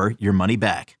 or your money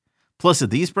back. Plus, at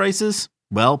these prices,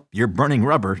 well, you're burning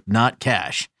rubber, not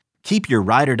cash. Keep your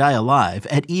ride or die alive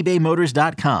at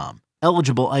ebaymotors.com.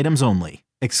 Eligible items only.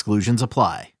 Exclusions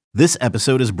apply. This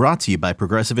episode is brought to you by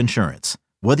Progressive Insurance.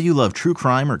 Whether you love true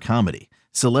crime or comedy,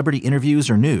 celebrity interviews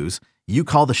or news, you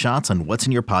call the shots on what's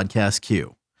in your podcast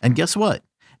queue. And guess what?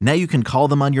 Now you can call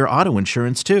them on your auto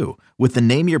insurance too with the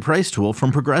Name Your Price tool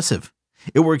from Progressive.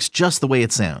 It works just the way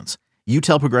it sounds. You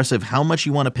tell Progressive how much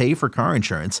you want to pay for car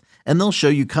insurance, and they'll show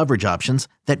you coverage options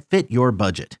that fit your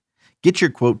budget. Get your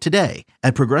quote today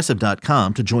at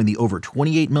Progressive.com to join the over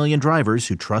 28 million drivers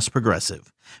who trust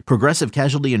Progressive. Progressive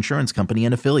Casualty Insurance Company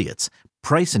and Affiliates.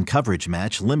 Price and coverage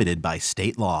match limited by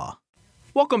state law.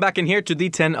 Welcome back in here to the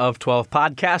 10 of 12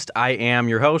 podcast. I am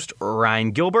your host,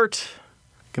 Ryan Gilbert.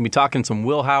 Going to be talking some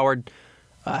Will Howard,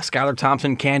 Skylar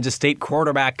Thompson, Kansas State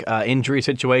quarterback injury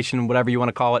situation, whatever you want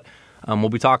to call it. We'll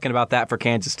be talking about that for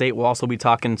Kansas State. We'll also be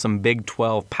talking some Big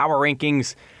 12 power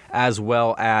rankings, as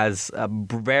well as a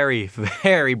very,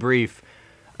 very brief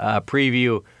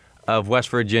preview of West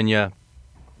Virginia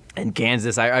and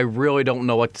Kansas. I really don't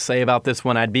know what to say about this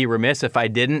one. I'd be remiss if I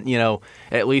didn't,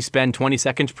 at least spend 20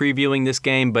 seconds previewing this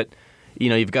game. But,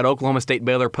 you've got Oklahoma State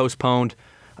Baylor postponed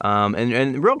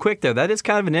And real quick there, that is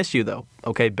kind of an issue though.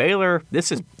 Okay, Baylor,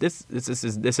 this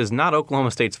is not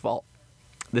Oklahoma State's fault.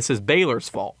 This is Baylor's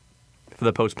fault for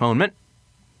the postponement.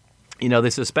 They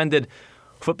suspended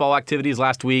football activities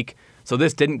last week, so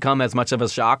this didn't come as much of a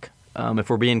shock. If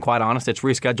we're being quite honest, it's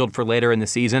rescheduled for later in the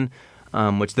season,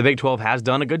 which the Big 12 has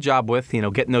done a good job with,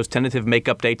 getting those tentative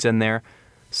makeup dates in there.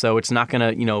 So it's not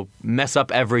going to, mess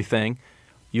up everything.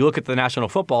 You look at the National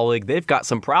Football League, they've got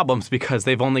some problems because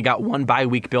they've only got one bye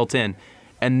week built in.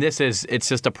 And it's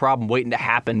just a problem waiting to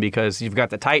happen because you've got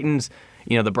the Titans,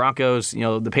 the Broncos,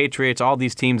 the Patriots, all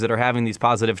these teams that are having these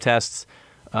positive tests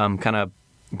kind of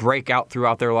break out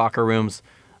throughout their locker rooms.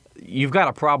 You've got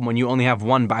a problem when you only have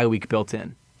one bye week built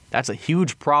in. That's a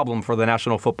huge problem for the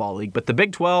National Football League. But the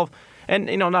Big 12, and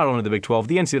not only the Big 12,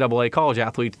 the NCAA, college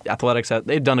athletics,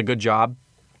 they've done a good job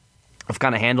of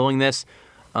kind of handling this.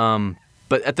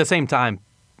 But at the same time,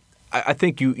 I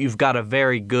think you've got a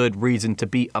very good reason to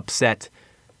be upset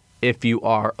if you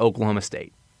are Oklahoma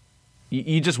State.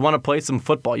 You just want to play some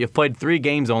football. You've played 3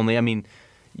 games only. I mean,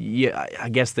 yeah, I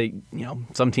guess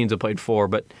some teams have played 4,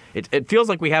 but it feels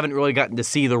like we haven't really gotten to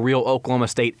see the real Oklahoma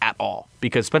State at all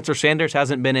because Spencer Sanders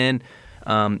hasn't been in.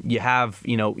 You have,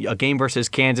 a game versus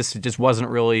Kansas. It just wasn't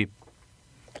really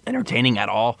entertaining at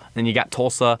all. Then you got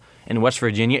Tulsa and West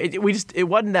Virginia. It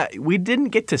wasn't that we didn't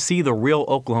get to see the real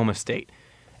Oklahoma State,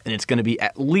 and it's going to be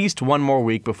at least one more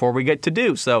week before we get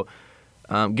to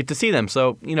see them.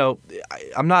 So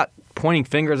I'm not pointing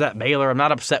fingers at Baylor. I'm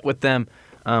not upset with them,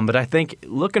 but I think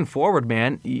looking forward,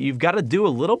 man, you've got to do a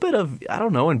little bit of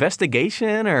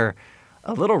investigation or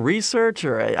a little research,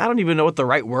 or I don't even know what the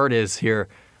right word is here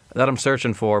that I'm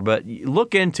searching for, but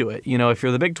look into it. If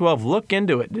you're the Big 12, look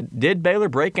into it. Did Baylor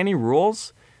break any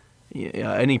rules,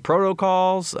 any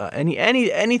protocols,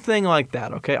 anything like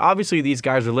that? Okay, obviously these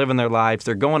guys are living their lives.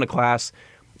 They're going to class.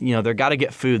 They've got to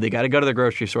get food. They got to go to the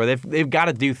grocery store. They've got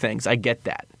to do things. I get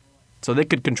that. So they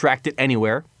could contract it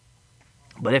anywhere.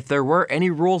 But if there were any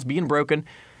rules being broken,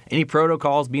 any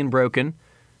protocols being broken,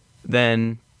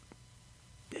 then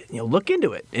look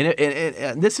into it.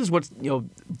 And this is what's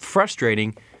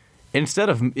frustrating. Instead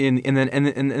of in the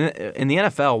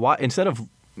NFL, instead of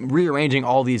rearranging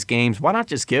all these games, why not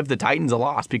just give the Titans a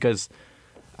loss? Because,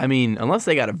 unless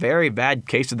they got a very bad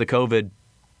case of the COVID,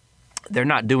 they're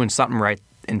not doing something right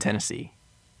in Tennessee.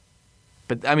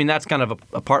 But, that's kind of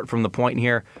apart from the point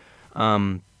here.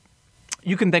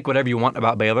 You can think whatever you want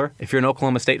about Baylor. If you're an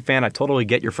Oklahoma State fan, I totally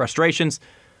get your frustrations.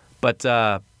 But,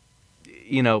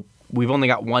 we've only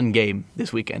got one game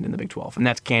this weekend in the Big 12, and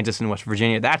that's Kansas and West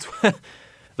Virginia.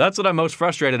 That's what I'm most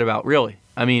frustrated about, really.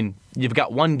 You've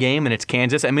got one game, and it's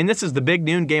Kansas. This is the big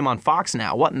noon game on Fox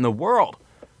now. What in the world?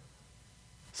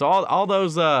 So all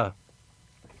those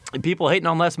people hating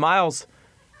on Les Miles,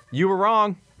 you were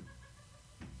wrong.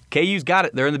 KU's got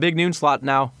it. They're in the big noon slot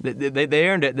now. They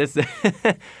earned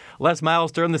it. Les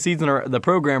Miles turned the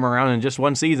program around in just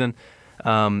one season.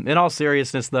 In all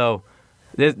seriousness, though,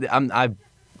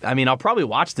 I'll probably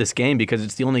watch this game because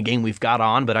it's the only game we've got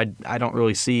on, but I don't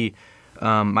really see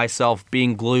myself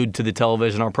being glued to the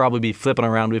television. I'll probably be flipping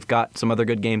around. We've got some other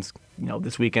good games,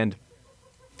 this weekend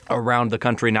around the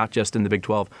country, not just in the Big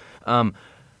 12.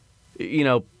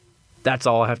 That's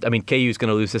all I have to. KU's going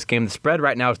to lose this game. The spread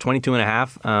right now is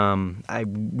 22.5. I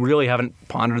really haven't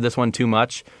pondered this one too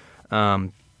much. This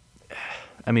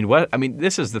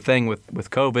is the thing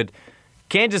with COVID.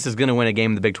 Kansas is going to win a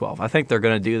game in the Big 12. I think they're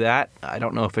going to do that. I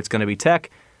don't know if it's going to be Tech,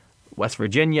 West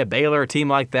Virginia, Baylor, a team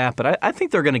like that, but I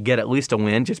think they're going to get at least a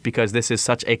win just because this is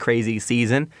such a crazy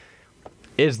season.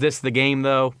 Is this the game,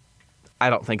 though?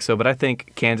 I don't think so, but I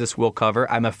think Kansas will cover.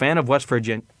 I'm a fan of West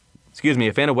Virginia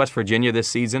this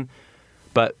season,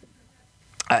 but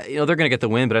they're going to get the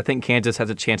win, but I think Kansas has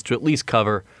a chance to at least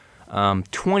cover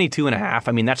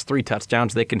 22.5. That's 3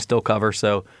 touchdowns. They can still cover,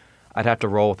 so I'd have to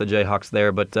roll with the Jayhawks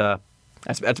there, but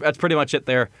that's pretty much it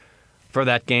there for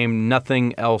that game.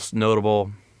 Nothing else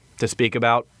notable to speak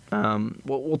about.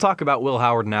 We'll talk about Will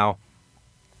Howard now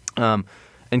and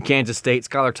Kansas State,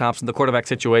 Skylar Thompson, the quarterback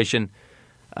situation.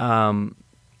 And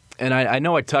I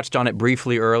know I touched on it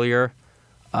briefly earlier,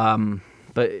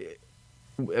 but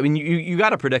you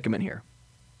got a predicament here.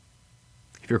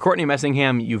 If you're Courtney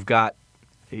Messingham, you've got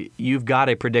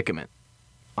a predicament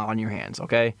on your hands.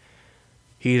 Okay,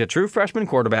 he's a true freshman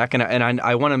quarterback, and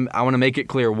I want to make it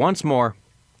clear once more.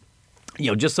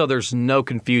 Just so there's no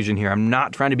confusion here, I'm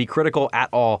not trying to be critical at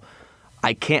all.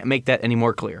 I can't make that any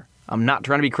more clear. I'm not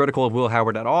trying to be critical of Will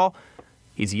Howard at all.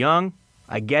 He's young.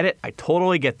 I get it. I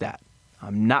totally get that.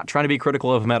 I'm not trying to be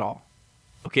critical of him at all.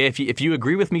 Okay, if you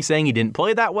agree with me saying he didn't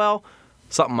play that well,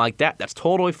 something like that, that's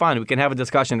totally fine. We can have a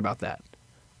discussion about that.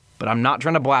 but I'm not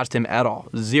trying to blast him at all.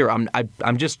 Zero.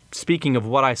 I'm just speaking of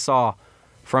what I saw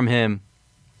from him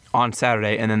on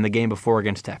Saturday and then the game before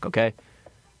against Tech, okay?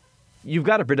 You've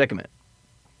got a predicament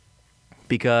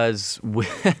because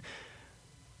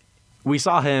we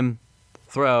saw him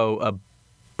throw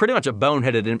pretty much a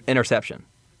boneheaded interception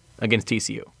against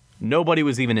TCU. Nobody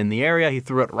was even in the area. He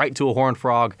threw it right to a Horned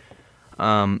Frog.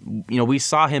 We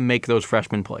saw him make those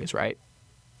freshman plays, right?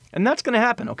 And that's going to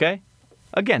happen, okay?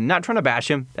 Again, not trying to bash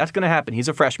him. That's going to happen. He's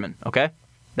a freshman, okay?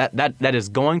 That is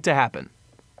going to happen.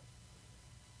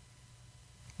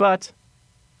 But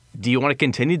do you want to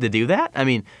continue to do that? I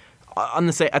mean,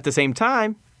 at the same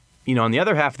time, on the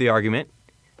other half of the argument,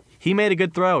 he made a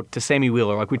good throw to Sammy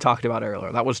Wheeler, like we talked about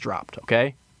earlier. That was dropped,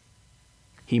 okay?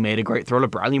 He made a great throw to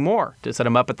Bradley Moore to set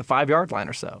him up at the 5-yard line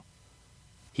or so.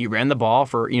 He ran the ball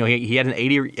for, he had an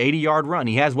 80-yard run.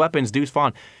 He has weapons, Deuce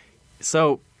Vaughn.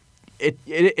 So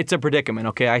it's a predicament,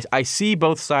 okay? I see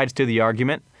both sides to the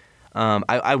argument.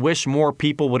 I wish more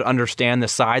people would understand the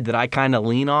side that I kind of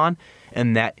lean on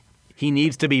and that he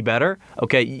needs to be better.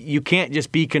 Okay, you can't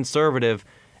just be conservative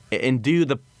and do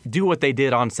what they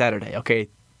did on Saturday, okay?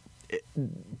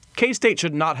 K-State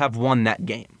should not have won that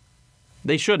game.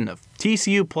 They shouldn't have.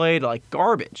 TCU played like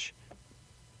garbage.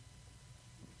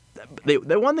 They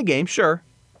won the game, sure.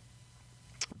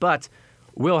 But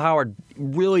Will Howard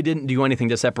really didn't do anything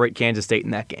to separate Kansas State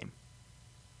in that game.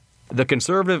 The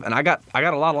conservative, and I got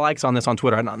a lot of likes on this on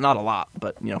Twitter. Not a lot,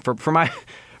 but for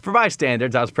my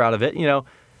standards, I was proud of it.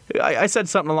 I said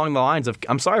something along the lines of,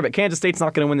 I'm sorry, but Kansas State's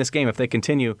not going to win this game if they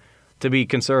continue to be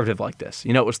conservative like this.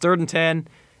 It was 3rd and 10,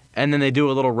 and then they do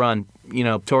a little run,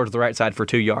 towards the right side for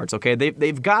 2 yards. Okay,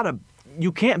 they've got to.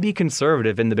 You can't be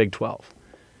conservative in the Big 12,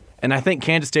 and I think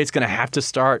Kansas State's going to have to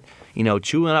start,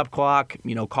 chewing up clock,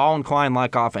 Colin Klein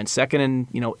like offense, 2nd and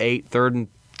 8, 3rd and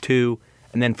 2,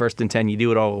 and then 1st and 10. You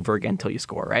do it all over again until you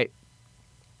score, right?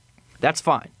 That's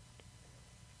fine,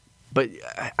 but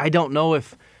I don't know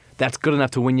if that's good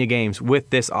enough to win you games with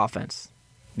this offense.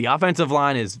 The offensive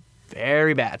line is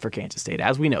very bad for Kansas State,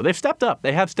 as we know. They've stepped up.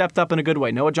 They have stepped up in a good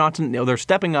way. Noah Johnson, they're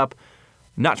stepping up,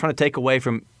 not trying to take away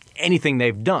from anything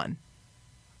they've done.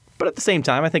 But at the same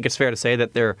time, I think it's fair to say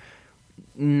that they're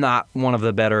not one of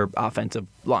the better offensive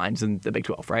lines in the Big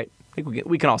 12, right? I think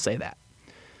we can all say that.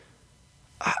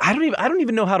 I don't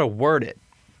even know how to word it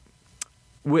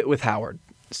with Howard.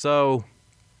 So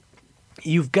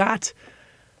you've got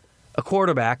a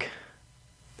quarterback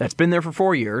that's been there for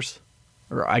 4 years,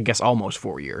 or I guess almost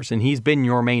 4 years, and he's been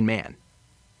your main man.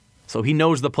 So he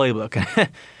knows the playbook.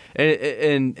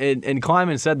 and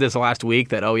Kleiman said this last week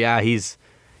that, he's,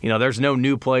 there's no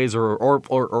new plays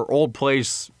or old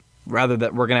plays, rather,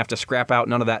 that we're going to have to scrap out.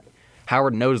 None of that.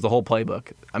 Howard knows the whole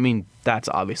playbook. I mean, that's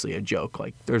obviously a joke.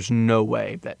 Like, there's no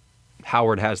way that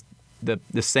Howard has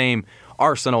the same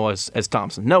arsenal as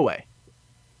Thompson. No way.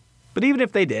 But even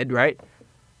if they did, right,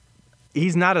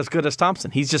 he's not as good as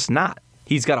Thompson. He's just not.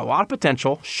 He's got a lot of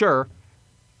potential, sure,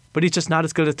 but he's just not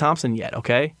as good as Thompson yet,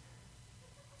 okay?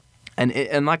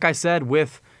 And like I said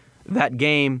with that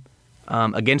game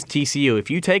against TCU, if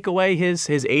you take away his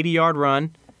 80-yard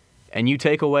run and you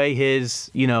take away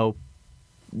his, I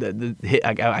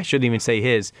shouldn't even say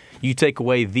his, you take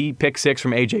away the pick six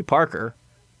from A.J. Parker,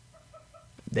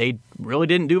 they really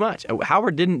didn't do much.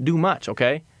 Howard didn't do much,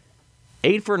 okay?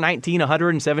 8 for 19,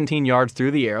 117 yards through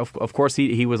the air. Of course,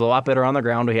 he was a lot better on the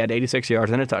ground. He had 86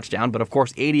 yards and a touchdown, but of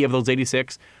course, 80 of those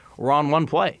 86 were on one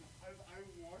play.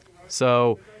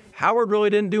 So Howard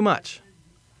really didn't do much.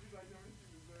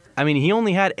 I mean, he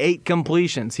only had 8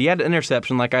 completions. He had an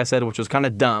interception, like I said, which was kind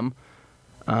of dumb.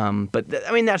 But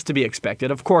that's to be expected.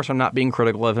 Of course, I'm not being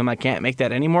critical of him. I can't make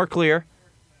that any more clear.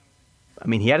 I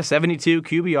mean, he had a 72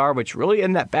 QBR, which really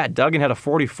isn't that bad. Duggan had a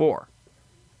 44.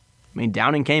 I mean,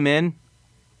 Downing came in.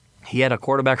 He had a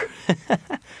quarterback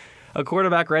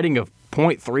rating of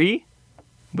 0.3,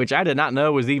 which I did not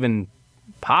know was even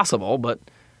possible, but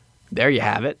there you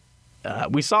have it.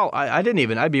 We saw, I'd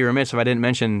be remiss if I didn't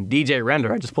mention DJ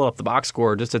Render. I just pulled up the box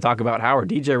score just to talk about Howard.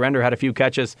 DJ Render had a few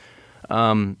catches.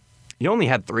 He only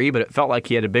had 3, but it felt like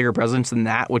he had a bigger presence than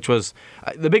that, which was,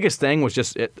 the biggest thing was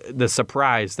just the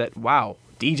surprise that, wow,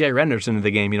 DJ Render's into the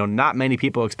game. Not many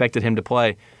people expected him to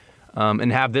play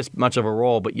and have this much of a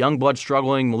role. But Youngblood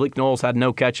struggling. Malik Knowles had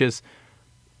no catches.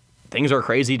 Things are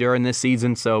crazy during this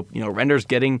season, so Render's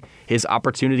getting his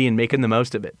opportunity and making the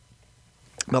most of it.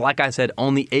 But like I said,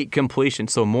 only 8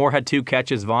 completions. So Moore had 2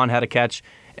 catches, Vaughn had a catch,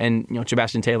 and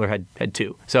Sebastian Taylor had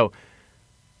 2. So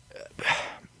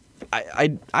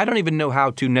I don't even know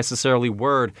how to necessarily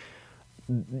word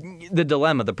the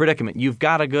dilemma, the predicament. You've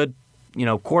got a good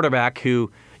quarterback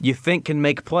who you think can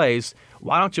make plays.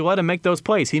 Why don't you let him make those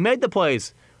plays? He made the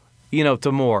plays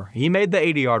to Moore. He made the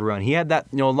 80-yard run. He had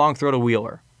that, long throw to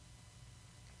Wheeler.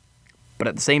 But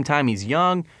at the same time, he's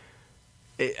young.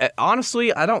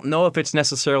 Honestly, I don't know if it's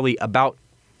necessarily about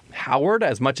Howard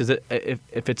as much as if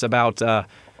it's about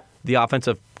the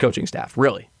offensive coaching staff,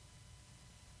 really.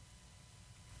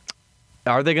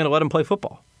 Are they going to let him play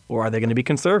football? Or are they going to be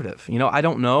conservative? I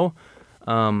don't know.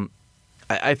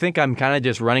 I think I'm kind of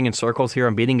just running in circles here.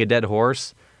 I'm beating a dead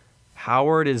horse.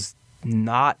 Howard is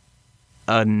not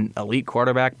an elite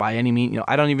quarterback by any means.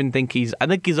 I don't even think I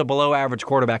think he's a below average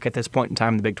quarterback at this point in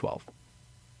time in the Big 12.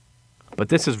 But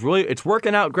this is it's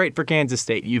working out great for Kansas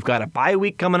State. You've got a bye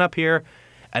week coming up here,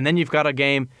 and then you've got a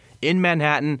game in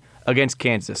Manhattan against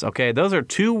Kansas. Okay, those are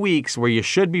 2 weeks where you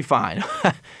should be fine.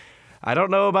 I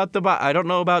don't know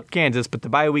about Kansas, but the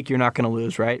bye week you're not going to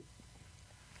lose, right?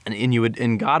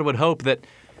 And God would hope that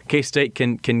K-State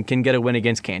can get a win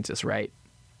against Kansas, right?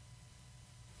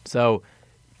 So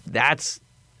that's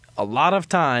a lot of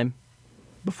time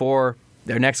before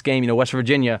their next game, West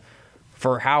Virginia,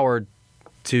 for Howard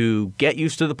to get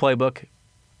used to the playbook.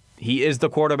 He is the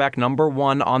quarterback number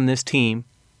 1 on this team.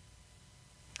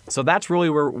 So that's really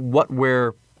what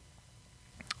we're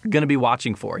going to be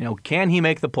watching for. Can he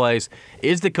make the plays?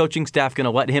 Is the coaching staff going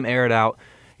to let him air it out?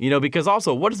 Because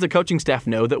also, what does the coaching staff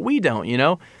know that we don't?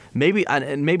 Maybe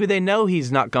they know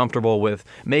he's not comfortable with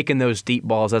making those deep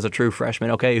balls as a true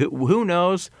freshman. Okay, who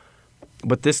knows?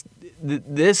 But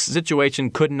this situation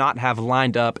could not have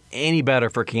lined up any better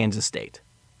for Kansas State.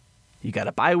 You got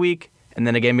a bye week, and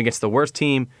then a game against the worst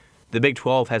team the Big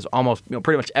 12 has almost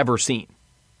pretty much ever seen.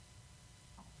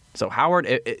 So Howard,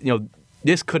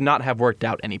 this could not have worked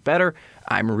out any better.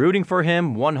 I'm rooting for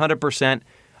him 100%.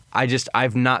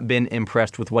 I've not been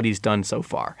impressed with what he's done so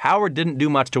far. Howard didn't do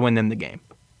much to win them the game.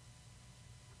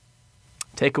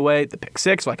 Take away the pick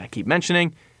six, like I keep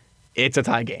mentioning, it's a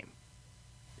tie game.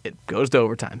 It goes to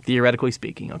overtime, theoretically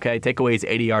speaking. Okay, take away his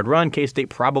 80-yard run, K-State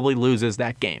probably loses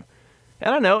that game.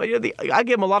 And I know, I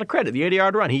give him a lot of credit. The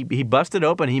 80-yard run, he busted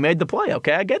open, he made the play.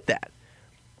 Okay, I get that.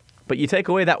 But you take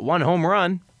away that one home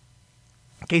run,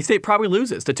 K-State probably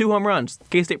loses. The 2 home runs,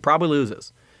 K-State probably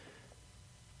loses.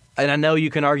 And I know you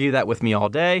can argue that with me all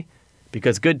day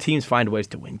because good teams find ways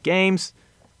to win games.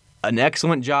 An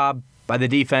excellent job by the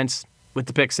defense with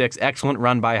the pick six. Excellent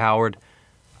run by Howard.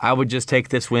 I would just take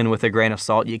this win with a grain of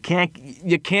salt. You can't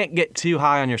get too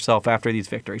high on yourself after these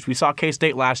victories. We saw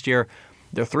K-State last year.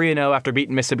 They're 3-0 after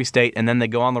beating Mississippi State, and then they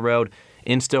go on the road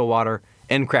in Stillwater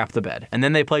and crap the bed. And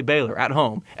then they play Baylor at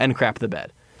home and crap the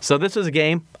bed. So this is a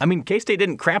game. I mean, K-State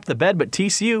didn't crap the bed, but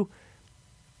TCU,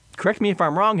 correct me if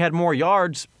I'm wrong, had more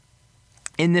yards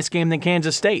in this game than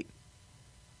Kansas State.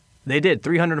 They did,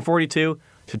 342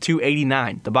 to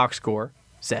 289, the box score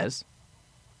says.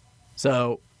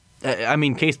 So, I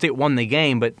mean, K-State won the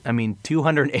game, but,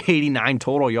 289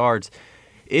 total yards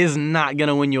is not going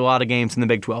to win you a lot of games in the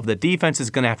Big 12. The defense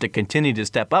is going to have to continue to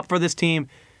step up for this team.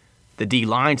 The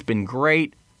D-line's been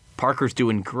great. Parker's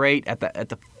doing great at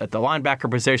the linebacker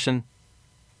position.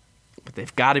 But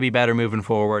they've got to be better moving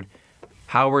forward.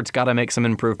 Howard's got to make some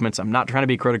improvements. I'm not trying to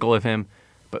be critical of him,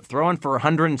 but throwing for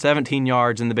 117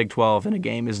 yards in the Big 12 in a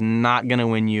game is not going to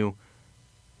win you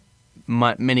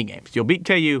many games. You'll beat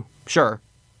KU, sure.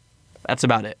 That's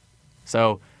about it.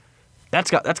 So that's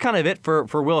kind of it for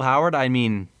Will Howard.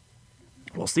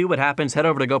 We'll see what happens. Head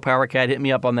over to Go Power Cat. Hit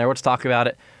me up on there. Let's talk about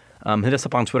it. Hit us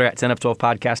up on Twitter at 10of12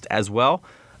 Podcast as well.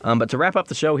 But to wrap up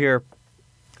the show here,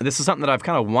 this is something that I've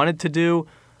kind of wanted to do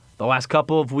the last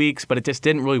couple of weeks, but it just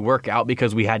didn't really work out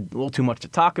because we had a little too much to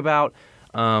talk about.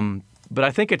 But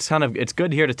I think it's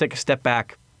good here to take a step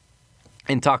back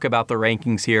and talk about the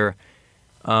rankings here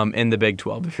in the Big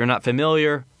 12. If you're not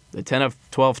familiar, the 10 of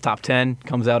 12 top 10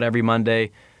 comes out every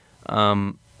Monday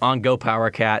on Go Power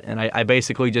Cat, and I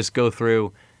basically just go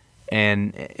through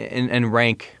and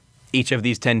rank each of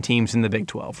these 10 teams in the Big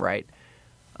 12, right?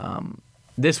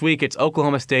 This week it's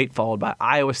Oklahoma State followed by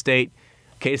Iowa State.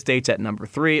 K-State's at number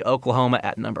 3, Oklahoma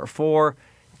at number 4,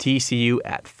 TCU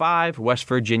at 5, West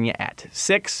Virginia at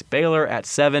 6, Baylor at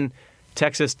 7,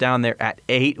 Texas down there at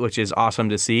 8, which is awesome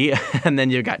to see. And then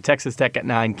you've got Texas Tech at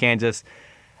 9, Kansas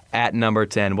at number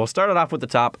 10. We'll start it off with the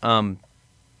top.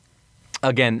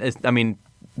 Again,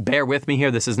 bear with me here.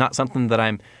 This is not something that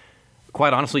I'm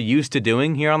quite honestly used to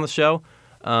doing here on the show.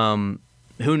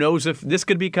 Who knows if this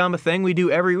could become a thing we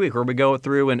do every week where we go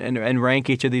through and rank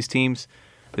each of these teams.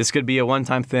 This could be a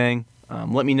one-time thing.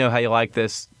 Let me know how you like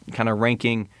this kind of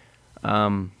ranking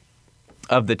of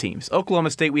the teams.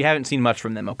 Oklahoma State, we haven't seen much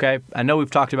from them, okay? I know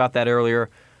we've talked about that earlier,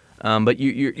 but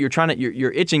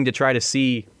you're itching to try to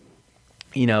see,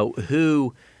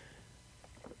 who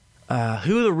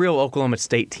who the real Oklahoma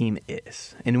State team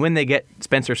is. And when they get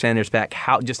Spencer Sanders back,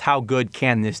 how good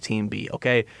can this team be,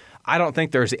 okay? I don't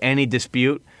think there's any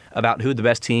dispute about who the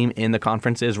best team in the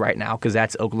conference is right now, because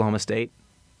that's Oklahoma State.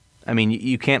 I mean,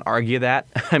 you can't argue that.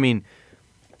 I mean,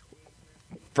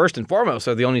 first and foremost,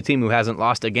 they're the only team who hasn't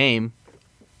lost a game,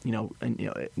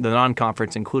 the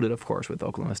non-conference included, of course, with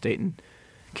Oklahoma State and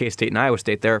K-State and Iowa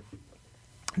State. They're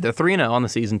 3-0 on the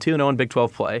season, 2-0 in Big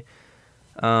 12 play.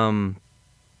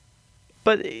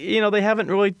 But, they haven't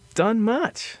really done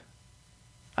much.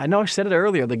 I know I said it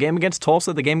earlier. The game against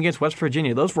Tulsa, the game against West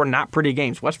Virginia, those were not pretty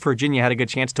games. West Virginia had a good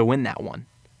chance to win that one.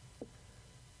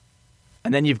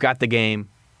 And then you've got the game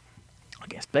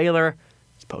against Baylor.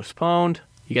 It's postponed.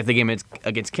 You got the game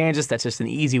against Kansas. That's just an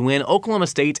easy win. Oklahoma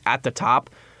State's at the top,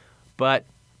 but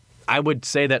I would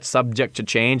say that's subject to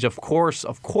change. Of course,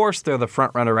 they're the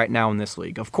front runner right now in this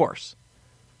league. Of course.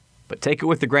 But take it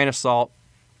with a grain of salt.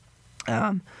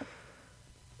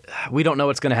 We don't know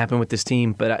what's going to happen with this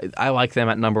team, but I like them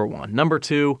at number 1. Number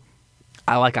 2,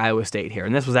 I like Iowa State here.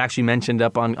 And this was actually mentioned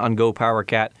up on Go Power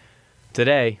Cat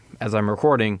today as I'm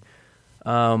recording.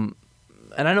 And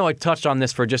I know I touched on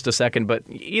this for just a second, but,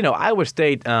 Iowa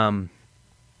State, the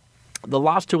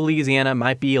loss to Louisiana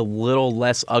might be a little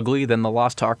less ugly than the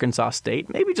loss to Arkansas State.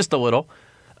 Maybe just a little.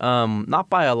 Not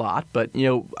by a lot, but,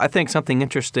 I think something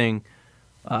interesting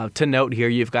to note here.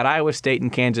 You've got Iowa State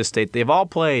and Kansas State. They've all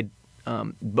played.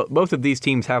 But both of these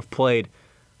teams have played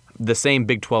the same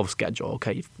Big 12 schedule.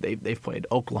 Okay, they've played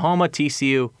Oklahoma,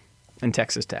 TCU, and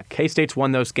Texas Tech. K-State's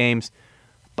won those games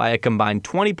by a combined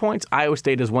 20 points. Iowa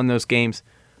State has won those games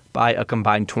by a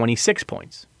combined 26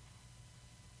 points.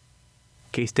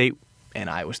 K-State and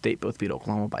Iowa State both beat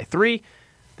Oklahoma by 3.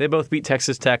 They both beat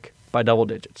Texas Tech by double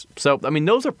digits. So,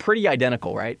 those are pretty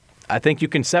identical, right? I think you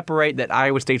can separate that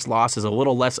Iowa State's loss is a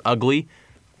little less ugly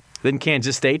than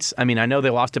Kansas State's. I know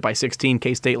they lost it by 16.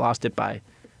 K-State lost it by,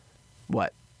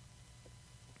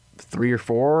 3 or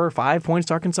 4 or 5 points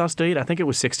to Arkansas State? I think it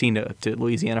was 16 to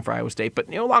Louisiana for Iowa State. But,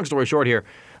 long story short here,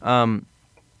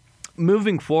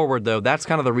 moving forward, though, that's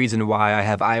kind of the reason why I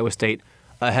have Iowa State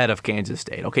ahead of Kansas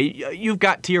State. Okay, you've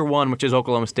got Tier 1, which is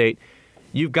Oklahoma State.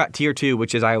 You've got Tier 2,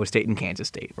 which is Iowa State and Kansas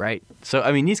State, right? So,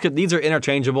 these are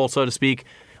interchangeable, so to speak.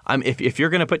 If you're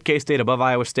going to put K-State above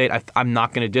Iowa State, I'm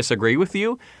not going to disagree with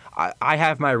you. I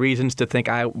have my reasons to think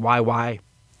why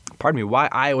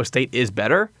Iowa State is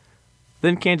better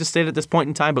than Kansas State at this point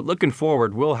in time. But looking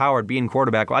forward, Will Howard being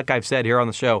quarterback, like I've said here on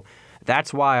the show,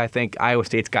 that's why I think Iowa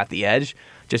State's got the edge,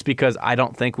 just because I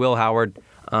don't think Will Howard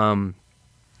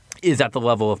is at the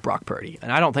level of Brock Purdy.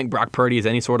 And I don't think Brock Purdy is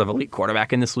any sort of elite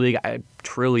quarterback in this league. I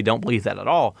truly don't believe that at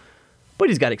all. But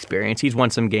he's got experience. He's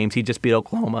won some games. He just beat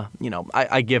Oklahoma.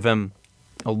 I give him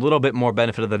a little bit more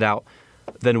benefit of the doubt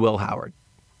than Will Howard.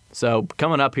 So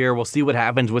coming up here, we'll see what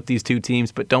happens with these two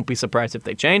teams, but don't be surprised if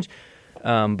they change.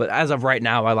 But as of right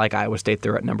now, I like Iowa State.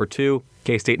 They're at number 2,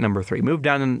 K-State number 3. Move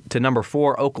down to number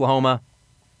 4, Oklahoma.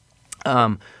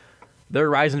 They're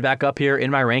rising back up here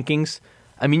in my rankings.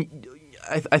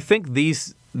 I think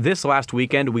this last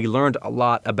weekend we learned a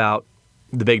lot about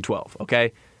the Big 12,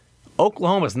 okay?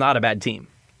 Oklahoma's not a bad team.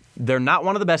 They're not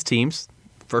one of the best teams,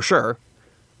 for sure.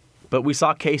 But we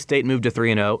saw K-State move to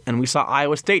 3-0, and we saw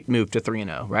Iowa State move to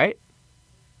 3-0, right?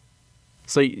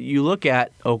 So you look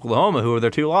at Oklahoma, who are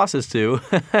their 2 losses to,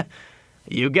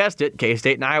 you guessed it,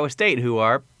 K-State and Iowa State, who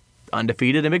are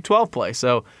undefeated in Big 12 play.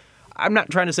 So I'm not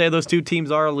trying to say those 2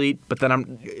 teams are elite, but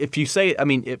then if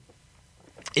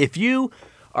you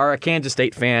are a Kansas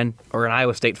State fan or an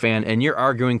Iowa State fan and you're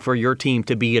arguing for your team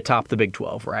to be atop the Big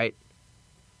 12, right?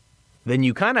 Then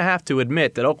you kind of have to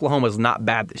admit that Oklahoma's not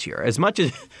bad this year. As much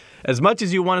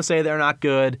as you want to say they're not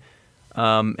good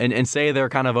and say they're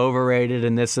kind of overrated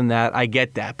and this and that, I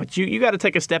get that. But you got to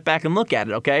take a step back and look at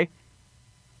it, okay?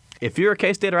 If you're a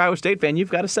K-State or Iowa State fan,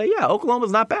 you've got to say, yeah,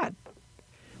 Oklahoma's not bad.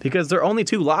 Because their only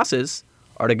 2 losses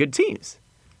are to good teams.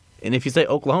 And if you say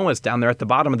Oklahoma's down there at the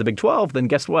bottom of the Big 12, then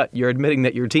guess what? You're admitting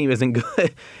that your team isn't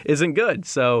good.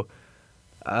 So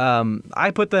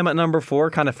I put them at number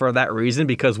 4 kind of for that reason,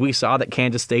 because we saw that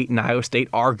Kansas State and Iowa State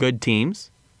are good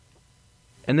teams.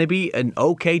 And they beat an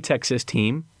okay Texas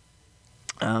team.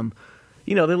 They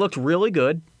looked really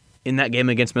good in that game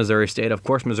against Missouri State. Of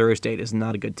course, Missouri State is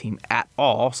not a good team at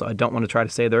all, so I don't want to try to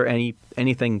say they're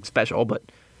anything special. But,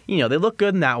 they look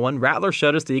good in that one. Rattler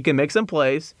showed us that he can make some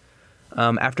plays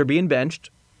after being benched.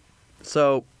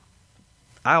 So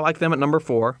I like them at number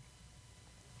 4.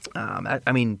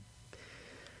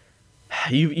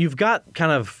 You've got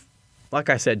kind of, like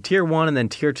I said, Tier 1 and then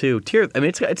Tier 2.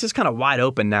 It's just kind of wide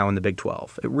open now in the Big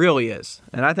 12. It really is.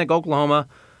 And I think Oklahoma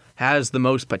has the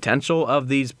most potential of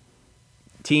these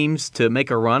teams to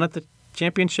make a run at the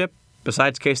championship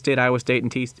besides K-State, Iowa State,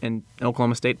 and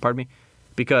Oklahoma State,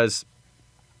 because,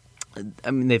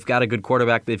 I mean, they've got a good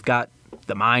quarterback. They've got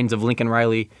the minds of Lincoln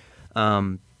Riley.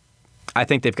 I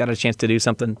think they've got a chance to do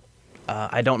something.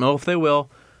 I don't know if they will,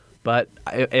 but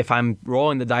if I'm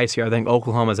rolling the dice here, I think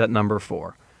Oklahoma's at number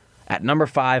 4. At number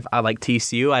 5, I like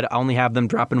TCU. I only have them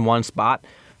dropping one spot.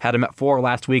 Had them at 4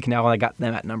 last week. Now I got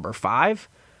them at number 5.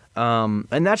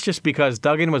 And that's just because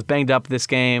Duggan was banged up this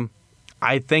game.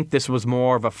 I think this was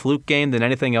more of a fluke game than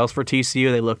anything else for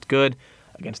TCU. They looked good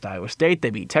against Iowa State. They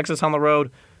beat Texas on the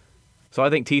road. So I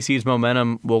think TCU's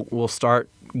momentum will start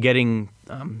getting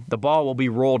the ball will be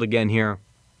rolled again here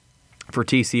for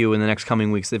TCU in the next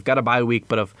coming weeks. They've got a bye week,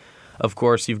 but of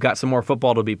course you've got some more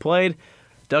football to be played.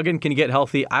 Duggan can get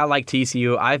healthy. I like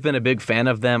TCU. I've been a big fan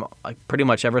of them pretty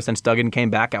much ever since Duggan came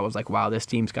back. I was like, wow, this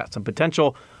team's got some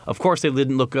potential. Of course, they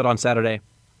didn't look good on Saturday,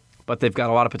 but they've got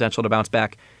a lot of potential to bounce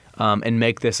back and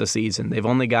make this a season. They've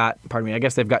only got, I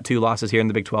guess they've got 2 losses here in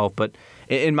the Big 12, but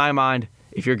in my mind,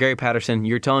 if you're Gary Patterson,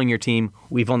 you're telling your team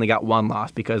we've only got 1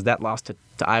 loss because that loss to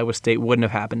Iowa State wouldn't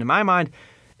have happened, in my mind,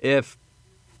 if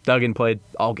Duggan played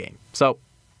all game. So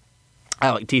I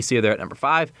like TCU there at number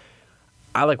 5.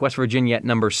 I like West Virginia at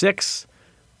number 6.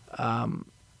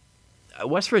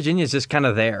 West Virginia is just kind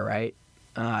of there, right?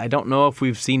 I don't know if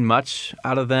we've seen much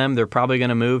out of them. They're probably going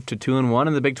to move to 2-1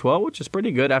 in the Big 12, which is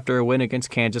pretty good after a win against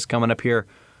Kansas coming up here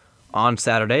on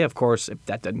Saturday. Of course, if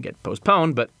that doesn't get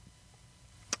postponed, but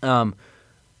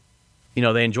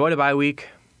they enjoyed a bye week.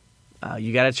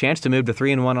 You got a chance to move to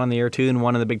 3-1 on the year,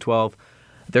 2-1 in the Big 12.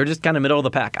 They're just kind of middle of the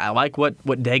pack. I like what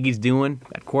Daggy's doing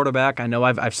at quarterback. I know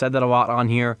I've said that a lot on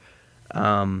here.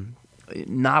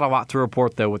 Not a lot to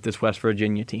report, though, with this West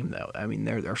Virginia team, though. I mean,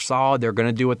 they're solid. They're going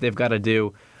to do what they've got to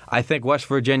do. I think West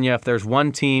Virginia, if there's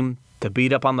one team to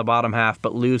beat up on the bottom half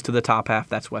but lose to the top half,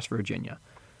 that's West Virginia.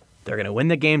 They're going to win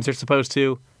the games they're supposed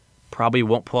to. Probably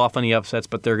won't pull off any upsets,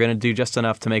 but they're going to do just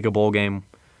enough to make a bowl game,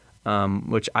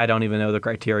 which I don't even know the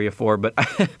criteria for. But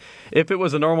if it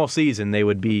was a normal season, they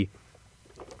would be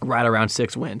right around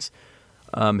 6 wins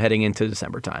heading into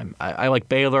December time. I like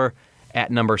Baylor at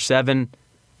number 7.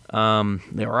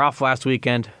 They were off last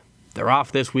weekend. They're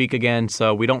off this week again,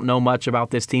 so we don't know much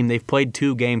about this team. They've played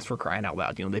 2 games, for crying out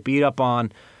loud. They beat up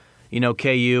on,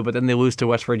 KU, but then they lose to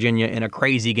West Virginia in a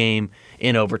crazy game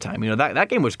in overtime. That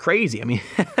game was crazy. I mean,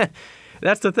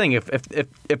 that's the thing.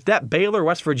 If that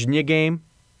Baylor-West Virginia game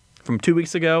from 2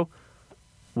 weeks ago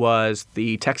was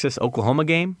the Texas-Oklahoma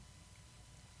game,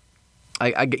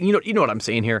 you know what I'm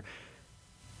saying here.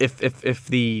 If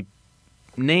the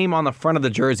name on the front of the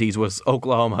jerseys was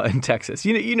Oklahoma and Texas,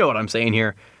 you know what I'm saying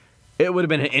here. It would have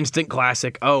been an instant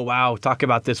classic. Oh, wow, talk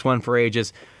about this one for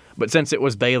ages. But since it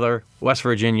was Baylor, West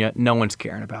Virginia, no one's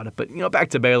caring about it. But, back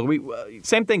to Baylor.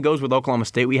 Same thing goes with Oklahoma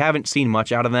State. We haven't seen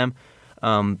much out of them.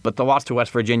 But the loss to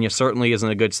West Virginia certainly isn't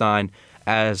a good sign,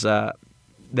 as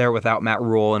they're without Matt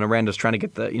Rule, and Aranda's trying to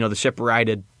get the ship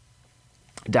righted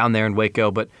down there in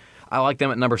Waco. But I like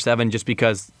them at number 7 just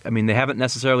because, they haven't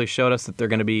necessarily showed us that they're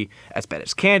going to be as bad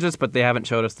as Kansas, but they haven't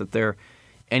showed us that they're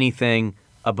anything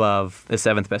above the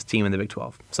 7th best team in the Big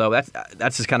 12. So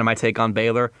that's just kind of my take on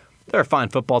Baylor. They're a fine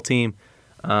football team,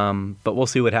 but we'll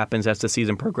see what happens as the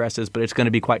season progresses. But it's going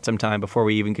to be quite some time before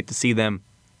we even get to see them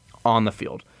on the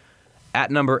field.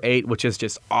 At number 8, which is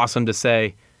just awesome to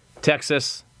say,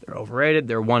 Texas. They're overrated.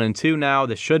 They're 1-2 now.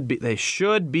 They should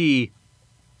be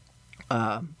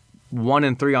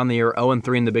 1-3 on the year,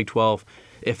 0-3 in the Big 12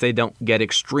 if they don't get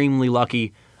extremely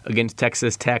lucky against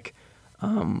Texas Tech.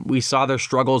 We saw their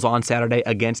struggles on Saturday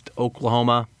against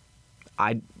Oklahoma.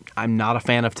 I'm not a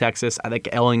fan of Texas. I think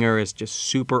Ellinger is just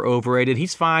super overrated.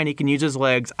 He's fine. He can use his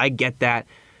legs. I get that.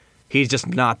 He's just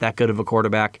not that good of a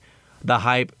quarterback. The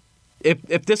hype.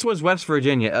 If this was West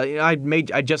Virginia,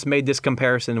 I just made this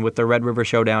comparison with the Red River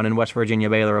Showdown in West Virginia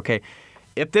Baylor. Okay,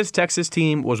 if this Texas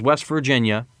team was West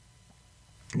Virginia,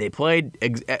 they played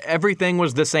everything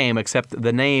was the same except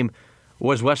the name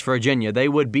was West Virginia, they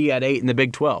would be at 8 in the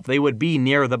Big 12. They would be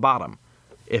near the bottom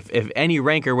if any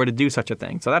ranker were to do such a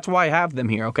thing. So that's why I have them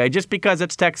here. Okay, just because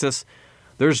it's Texas,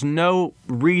 there's no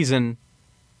reason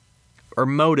or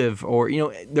motive or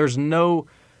there's no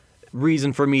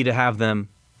reason for me to have them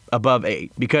above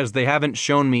 8 because they haven't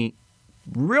shown me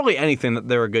really anything that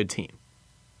they're a good team.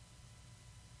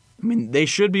 They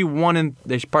should be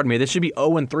they should be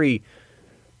 0-3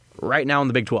 right now in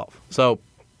the Big 12. So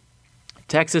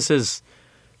Texas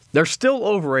they're still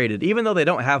overrated, even though they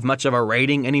don't have much of a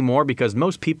rating anymore because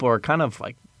most people are kind of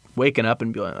like waking up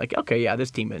and being like, okay, yeah, this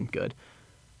team isn't good.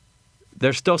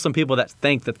 There's still some people that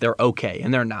think that they're okay,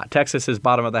 and they're not. Texas is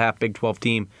bottom of the half Big 12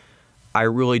 team. I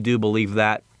really do believe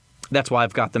that. That's why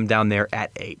I've got them down there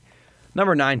at 8.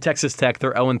 Number 9, Texas Tech.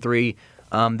 They're 0-3.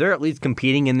 They're at least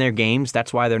competing in their games.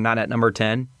 That's why they're not at number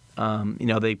 10.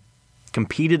 They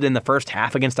competed in the first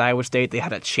half against Iowa State. They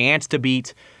had a chance to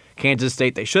beat Kansas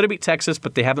State. They should have beat Texas,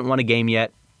 but they haven't won a game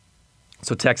yet.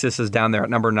 So Texas is down there at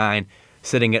number 9,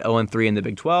 sitting at 0-3 in the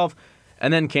Big 12.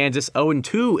 And then Kansas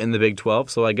 0-2 in the Big 12.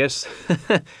 So I guess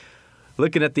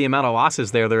looking at the amount of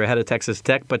losses there, they're ahead of Texas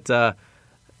Tech. But,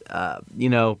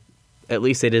 at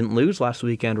least they didn't lose last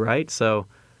weekend, right? So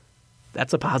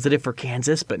that's a positive for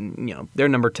Kansas. But, they're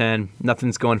number 10.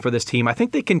 Nothing's going for this team. I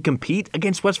think they can compete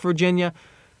against West Virginia.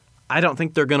 I don't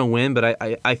think they're going to win, but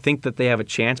I think that they have a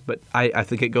chance. But I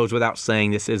think it goes without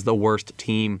saying this is the worst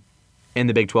team in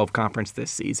the Big 12 Conference this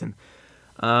season.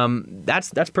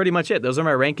 That's pretty much it. Those are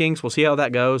my rankings. We'll see how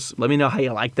that goes. Let me know how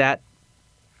you like that.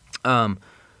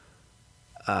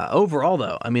 Overall,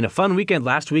 though, a fun weekend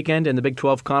last weekend in the Big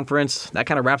 12 Conference. That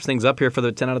kind of wraps things up here for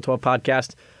the 10 out of 12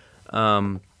 podcast.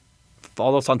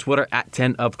 Follow us on Twitter at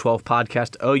 10 of 12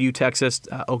 podcast. OU Texas.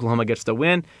 Oklahoma gets the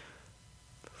win.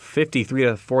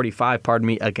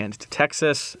 53-45, against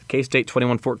Texas. K-State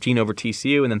 21-14 over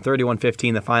TCU, and then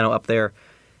 31-15 the final up there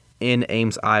in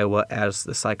Ames, Iowa, as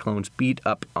the Cyclones beat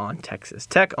up on Texas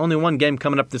Tech. Only one game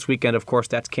coming up this weekend, of course.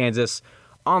 That's Kansas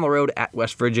on the road at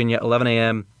West Virginia, 11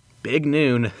 a.m., big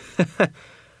noon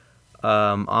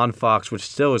on Fox, which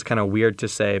still is kind of weird to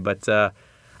say, but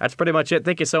that's pretty much it.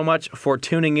 Thank you so much for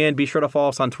tuning in. Be sure to follow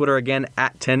us on Twitter again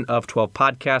at 10 of 12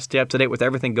 podcast. Stay up to date with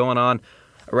everything going on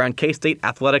around K-State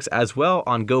athletics as well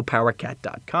on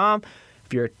GoPowerCat.com.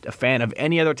 If you're a fan of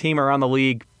any other team around the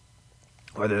league,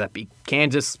 whether that be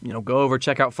Kansas, go over,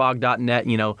 check out Phog.net,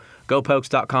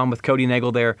 GoPokes.com with Cody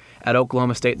Nagel there at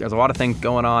Oklahoma State. There's a lot of things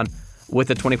going on with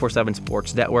the 24/7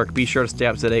 Sports Network. Be sure to stay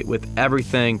up to date with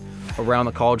everything around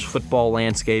the college football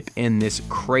landscape in this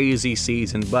crazy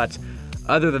season. But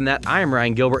other than that, I am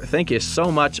Ryan Gilbert. Thank you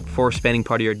so much for spending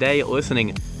part of your day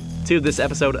listening to this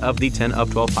episode of the 10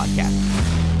 of 12 podcast.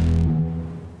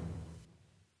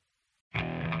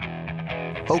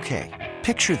 Okay,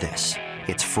 picture this.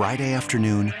 It's Friday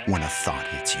afternoon when a thought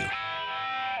hits you.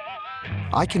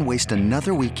 I can waste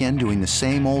another weekend doing the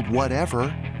same old whatever,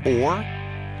 or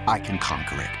I can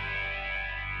conquer it.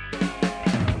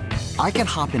 I can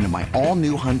hop into my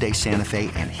all-new Hyundai Santa Fe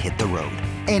and hit the road.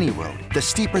 Any road. The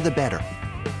steeper, the better.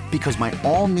 Because my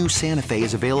all-new Santa Fe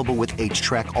is available with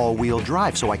H-Track all-wheel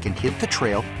drive, so I can hit the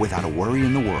trail without a worry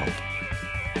in the world.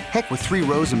 Heck, with 3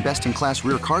 rows and best-in-class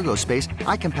rear cargo space,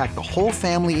 I can pack the whole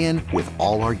family in with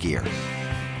all our gear.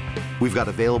 We've got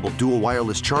available dual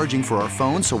wireless charging for our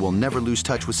phones, so we'll never lose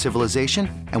touch with civilization,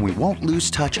 and we won't lose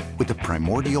touch with the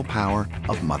primordial power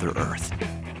of Mother Earth.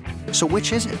 So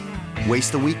which is it?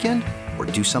 Waste the weekend or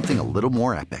do something a little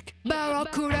more epic?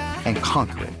 And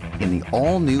conquer it in the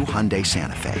all-new Hyundai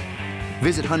Santa Fe.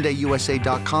 Visit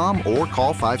HyundaiUSA.com or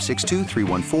call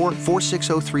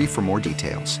 562-314-4603 for more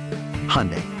details.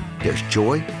 Hyundai, there's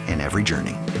joy in every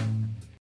journey.